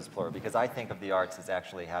singular versus plural, because I think of the arts as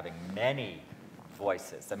actually having many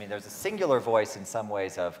voices. I mean, there's a singular voice in some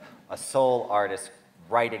ways of a sole artist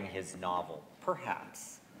writing his novel,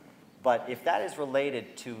 perhaps. But if that is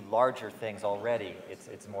related to larger things already,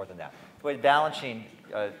 it's more than that. The way Balanchine,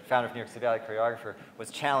 founder of New York City Ballet choreographer, was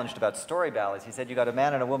challenged about story ballets, he said, you got a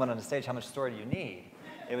man and a woman on the stage, how much story do you need?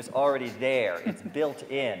 It was already there. It's built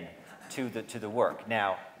in to the work.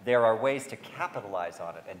 Now, there are ways to capitalize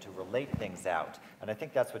on it and to relate things out. And I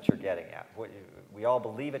think that's what you're getting at. We all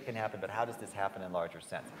believe it can happen, but how does this happen in larger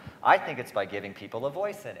sense? I think it's by giving people a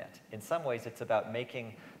voice in it. In some ways, it's about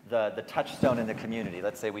making the touchstone in the community.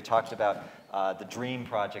 Let's say we talked about the Dream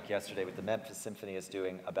Project yesterday, what the Memphis Symphony is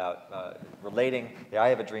doing about relating the I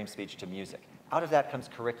Have a Dream speech to music. Out of that comes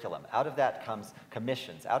curriculum. Out of that comes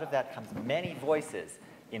commissions. Out of that comes many voices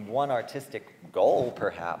in one artistic goal,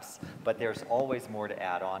 perhaps, but there's always more to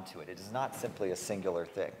add on to it. It is not simply a singular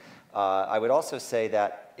thing. I would also say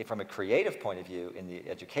that from a creative point of view in the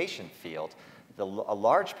education field, a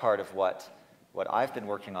large part of what I've been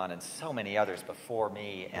working on and so many others before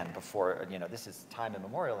me and before, this is time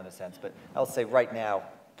immemorial in a sense, but I'll say right now,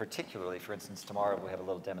 particularly, for instance, tomorrow we have a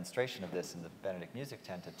little demonstration of this in the Benedict Music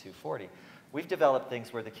Tent at 2:40. We've developed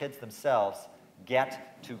things where the kids themselves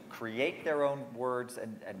get to create their own words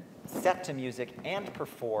and set to music and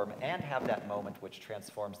perform and have that moment which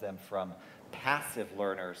transforms them from passive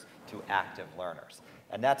learners to active learners.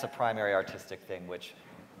 And that's a primary artistic thing which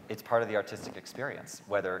it's part of the artistic experience,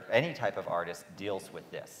 whether any type of artist deals with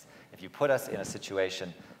this. If you put us in a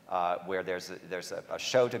situation where there's a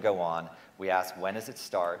show to go on, we ask when does it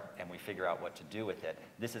start and we figure out what to do with it.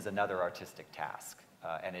 This is another artistic task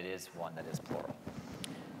and it is one that is plural.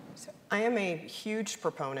 So I am a huge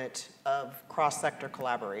proponent of cross-sector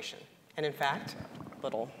collaboration. And in fact,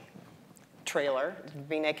 little trailer, we'll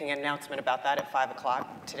be making an announcement about that at 5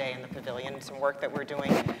 o'clock today in the pavilion, some work that we're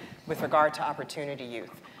doing with regard to Opportunity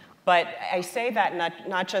Youth. But I say that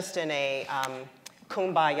not just in a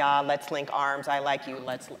kumbaya, let's link arms, I like you,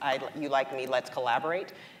 you like me, let's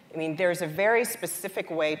collaborate. I mean, there's a very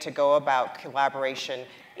specific way to go about collaboration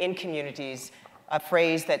in communities, a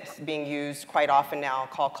phrase that's being used quite often now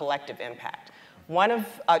called collective impact.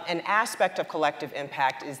 An aspect of collective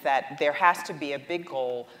impact is that there has to be a big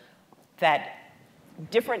goal that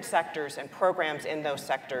different sectors and programs in those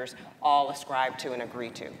sectors all ascribe to and agree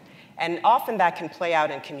to. And often that can play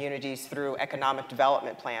out in communities through economic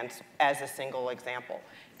development plans as a single example.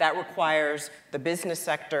 That requires the business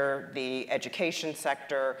sector, the education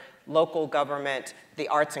sector, local government, the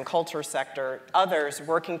arts and culture sector, others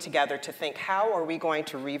working together to think how are we going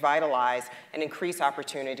to revitalize and increase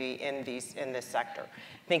opportunity in this sector.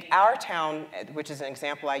 I think our town, which is an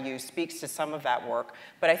example I use, speaks to some of that work,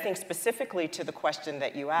 but I think specifically to the question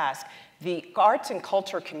that you ask, the arts and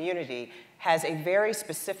culture community has a very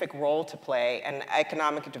specific role to play, and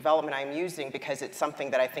economic development I'm using because it's something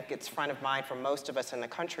that I think it's front of mind for most of us in the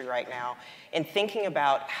country right now, in thinking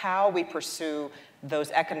about how we pursue those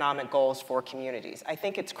economic goals for communities. I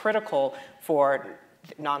think it's critical for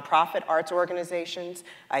nonprofit arts organizations.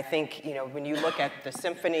 I think, when you look at the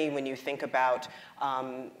symphony, when you think about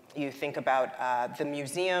the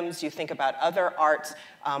museums, you think about other arts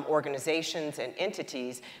organizations and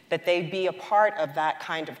entities, that they be a part of that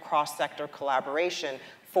kind of cross-sector collaboration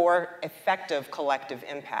for effective collective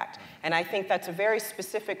impact. And I think that's a very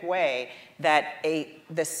specific way that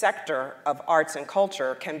the sector of arts and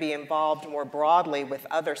culture can be involved more broadly with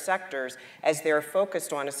other sectors as they're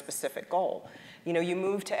focused on a specific goal. You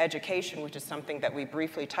move to education, which is something that we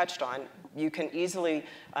briefly touched on. You can easily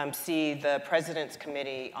see the President's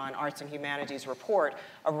Committee on Arts and Humanities report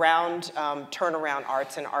around turnaround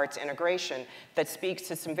arts and arts integration that speaks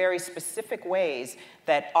to some very specific ways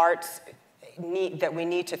that arts that we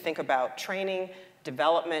need to think about training,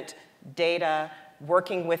 development, data,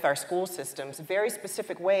 working with our school systems, very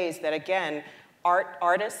specific ways that, again,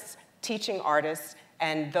 artists, teaching artists,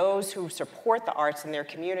 and those who support the arts in their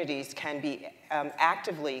communities can be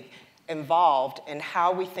actively involved in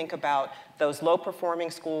how we think about those low-performing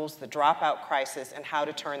schools, the dropout crisis, and how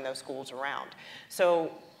to turn those schools around.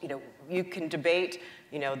 So, you can debate,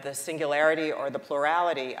 the singularity or the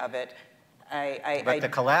plurality of it. But the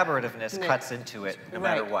collaborativeness cuts into it no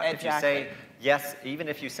matter what. Exactly. If you say, yes, even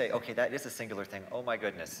if you say, okay, that is a singular thing, oh my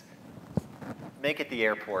goodness, make it the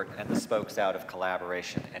airport and the spokes out of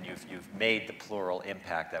collaboration, and you've made the plural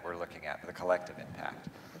impact that we're looking at, the collective impact.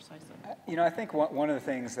 I think one of the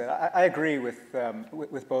things that I agree with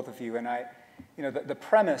both of you, and the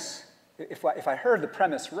premise, if I heard the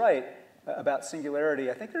premise right about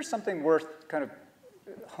singularity, I think there's something worth kind of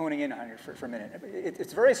honing in on here for a minute.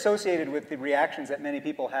 It's very associated with the reactions that many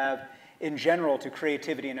people have in general to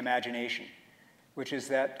creativity and imagination, which is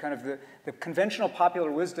that kind of the conventional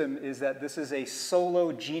popular wisdom is that this is a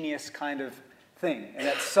solo genius kind of thing, and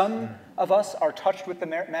that some of us are touched with the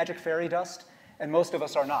magic fairy dust, and most of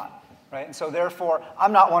us are not, right? And so therefore,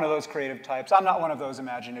 I'm not one of those creative types. I'm not one of those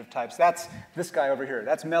imaginative types. That's this guy over here.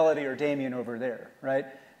 That's Melody or Damien over there, right?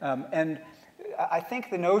 And I think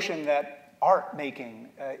the notion that art making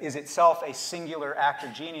is itself a singular act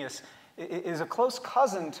of genius is a close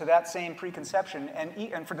cousin to that same preconception,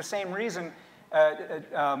 and for the same reason,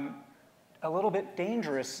 a little bit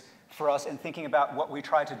dangerous for us in thinking about what we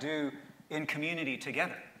try to do in community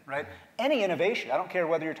together, right? Any innovation, I don't care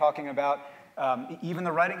whether you're talking about even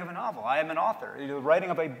the writing of a novel. I am an author. The writing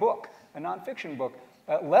of a book, a nonfiction book,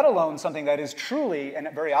 let alone something that is truly and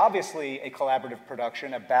very obviously a collaborative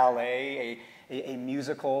production, a ballet, a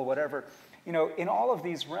musical, whatever. In all of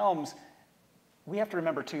these realms, we have to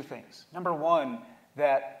remember two things. Number one,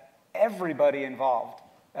 that everybody involved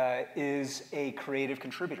is a creative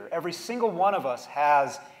contributor. Every single one of us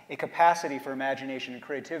has a capacity for imagination and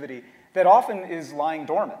creativity that often is lying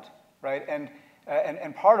dormant, right?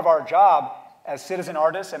 And part of our job as citizen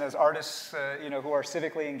artists and as artists who are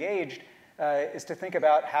civically engaged is to think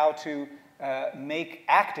about how to make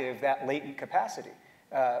active that latent capacity.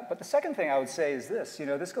 But the second thing I would say is this.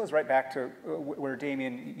 This goes right back to where,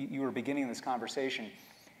 Damien, you were beginning this conversation.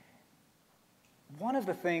 One of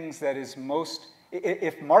the things that is most,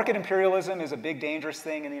 if market imperialism is a big dangerous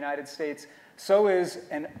thing in the United States, so is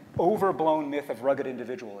an overblown myth of rugged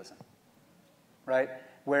individualism, right?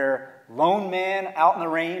 Where lone man out in the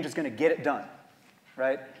range is going to get it done,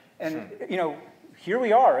 right? And, here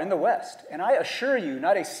we are in the West, and I assure you,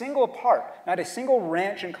 not a single part, not a single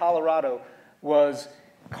ranch in Colorado was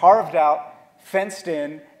carved out, fenced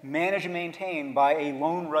in, managed and maintained by a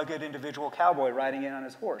lone, rugged individual cowboy riding in on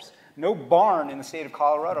his horse. No barn in the state of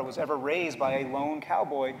Colorado was ever raised by a lone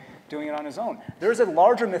cowboy doing it on his own. There's a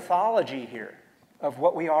larger mythology here of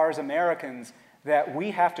what we are as Americans that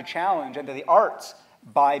we have to challenge, and that the arts,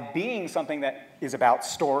 by being something that is about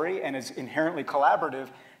story and is inherently collaborative,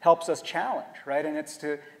 helps us challenge, right? And it's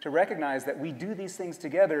to recognize that we do these things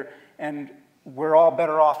together, and we're all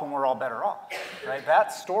better off when we're all better off, right? That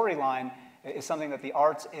storyline is something that the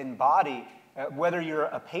arts embody, whether you're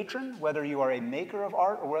a patron, whether you are a maker of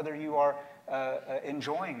art, or whether you are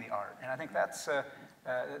enjoying the art. And I think that's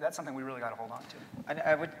something we really got to hold on to. And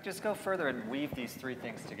I would just go further and weave these three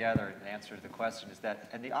things together in answer to the question is that,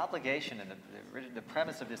 and the obligation and the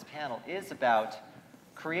premise of this panel is about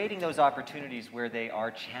creating those opportunities where they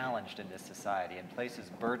are challenged in this society, in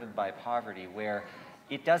places burdened by poverty, where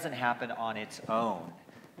it doesn't happen on its own.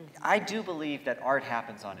 I do believe that art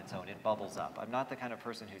happens on its own. It bubbles up. I'm not the kind of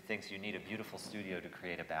person who thinks you need a beautiful studio to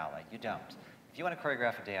create a ballet. You don't. If you want to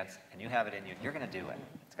choreograph a dance and you have it in you, you're going to do it.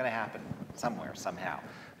 It's going to happen somewhere, somehow.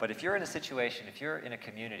 But if you're in a situation, if you're in a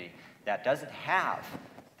community that doesn't have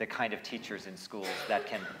the kind of teachers in schools that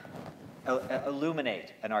can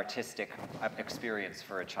illuminate an artistic experience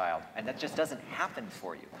for a child, and that just doesn't happen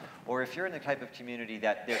for you. Or if you're in the type of community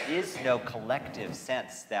that there is no collective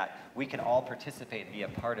sense that we can all participate and be a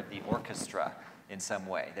part of the orchestra in some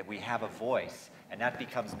way, that we have a voice, and that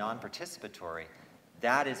becomes non-participatory,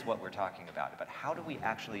 that is what we're talking about. But how do we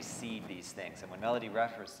actually see these things? And when Melody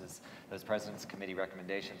references those President's Committee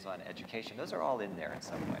recommendations on education, those are all in there in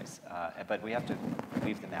some ways. But we have to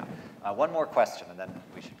weave them out. One more question, and then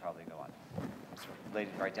we should probably go on. Lady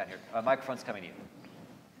right down here. Microphone's coming to you.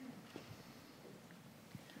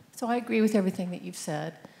 So I agree with everything that you've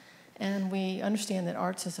said. And we understand that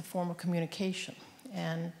arts is a form of communication.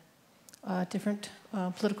 And different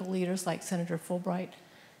political leaders, like Senator Fulbright,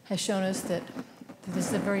 has shown us that this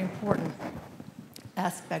is a very important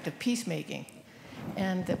aspect of peacemaking.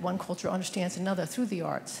 and that one culture understands another through the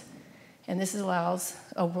arts. And this allows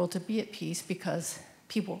a world to be at peace because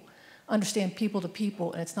people understand people to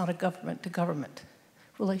people, and it's not a government to government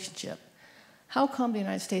relationship. How come the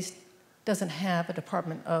United States doesn't have a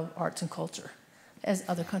Department of Arts and Culture, as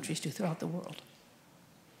other countries do throughout the world?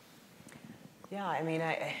 Yeah, I mean,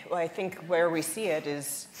 I think where we see it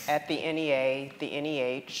is at the NEA, the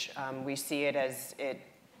NEH. We see it as it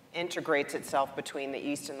integrates itself between the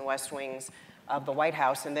East and the West wings of the White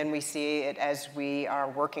House, and then we see it as we are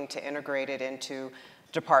working to integrate it into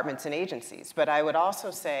departments and agencies. But I would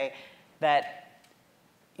also say that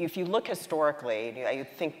if you look historically, you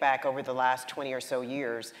think back over the last 20 or so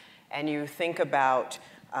years, and you think about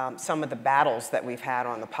some of the battles that we've had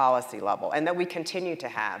on the policy level and that we continue to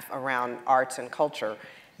have around arts and culture,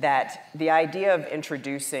 that the idea of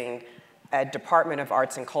introducing a Department of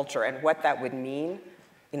Arts and Culture and what that would mean,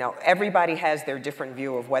 everybody has their different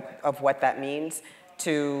view of what that means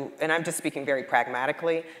to, and I'm just speaking very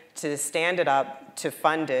pragmatically, to stand it up, to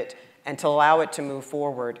fund it, and to allow it to move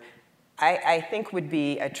forward, I think would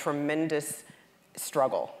be a tremendous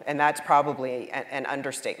struggle, and that's probably an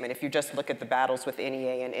understatement if you just look at the battles with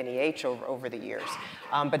NEA and NEH over the years.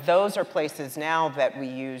 But those are places now that we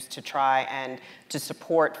use to try and to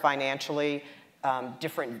support financially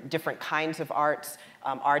different kinds of arts,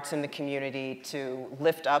 arts in the community, to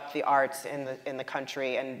lift up the arts in the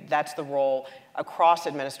country, and that's the role across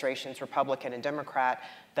administrations, Republican and Democrat,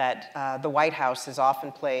 that the White House has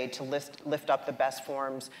often played to lift up the best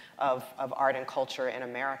forms of art and culture in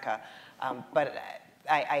America. But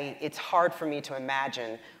it's hard for me to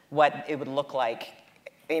imagine what it would look like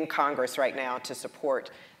in Congress right now to support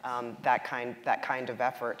that kind of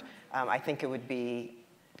effort. I think it would be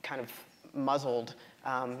kind of muzzled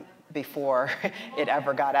before it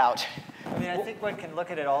ever got out. I mean, I think one can look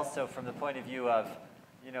at it also from the point of view of,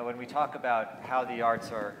 when we talk about how the arts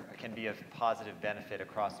can be of positive benefit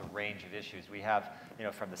across a range of issues, we have,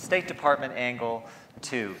 from the State Department angle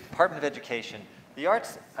to Department of Education, the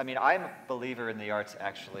arts, I mean, I'm a believer in the arts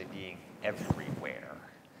actually being everywhere,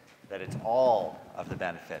 that it's all of the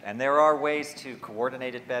benefit. And there are ways to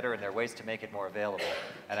coordinate it better, and there are ways to make it more available.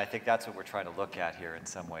 And I think that's what we're trying to look at here in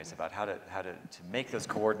some ways, about how to make those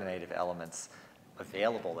coordinative elements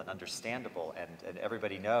available and understandable, and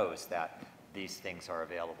everybody knows that these things are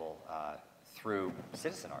available through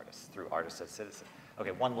citizen artists, through artists as citizens.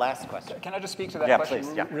 Okay, one last question. Can I just speak to that question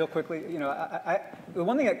please, real quickly? The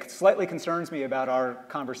one thing that slightly concerns me about our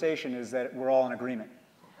conversation is that we're all in agreement.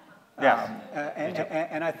 Yeah.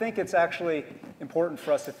 And I think it's actually important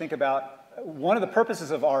for us to think about, one of the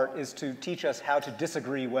purposes of art is to teach us how to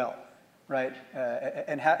disagree well, right?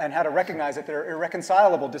 And how to recognize that there are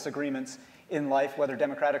irreconcilable disagreements in life, whether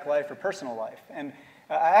democratic life or personal life. And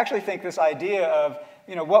I actually think this idea of,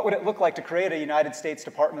 what would it look like to create a United States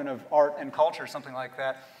Department of Art and Culture, something like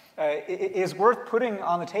that, is worth putting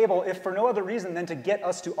on the table, if for no other reason than to get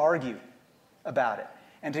us to argue about it.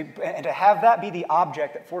 And to have that be the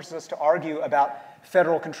object that forces us to argue about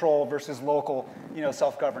federal control versus local,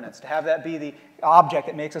 self-governance. To have that be the object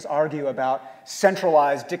that makes us argue about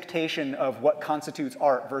centralized dictation of what constitutes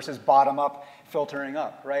art versus bottom-up filtering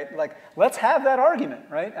up, right? Like, let's have that argument,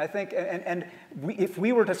 right? I think, if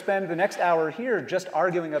we were to spend the next hour here just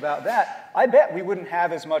arguing about that, I bet we wouldn't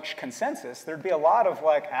have as much consensus. There'd be a lot of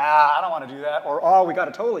like, I don't want to do that, or, oh, we got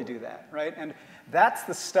to totally do that, right? And that's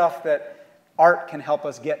the stuff that art can help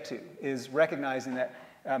us get to, is recognizing that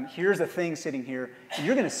here's a thing sitting here, and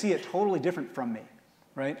you're going to see it totally different from me,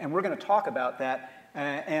 right? And we're going to talk about that,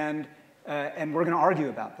 and we're going to argue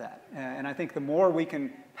about that. And I think the more we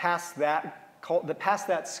can pass that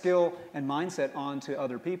skill and mindset on to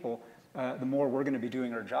other people, the more we're going to be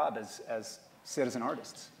doing our job as citizen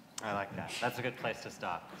artists. I like that. That's a good place to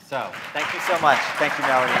stop. So, thank you so much. Thank you,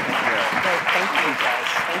 Melody. Thank you, Eric. Great, thank you, guys.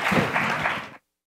 Thank you.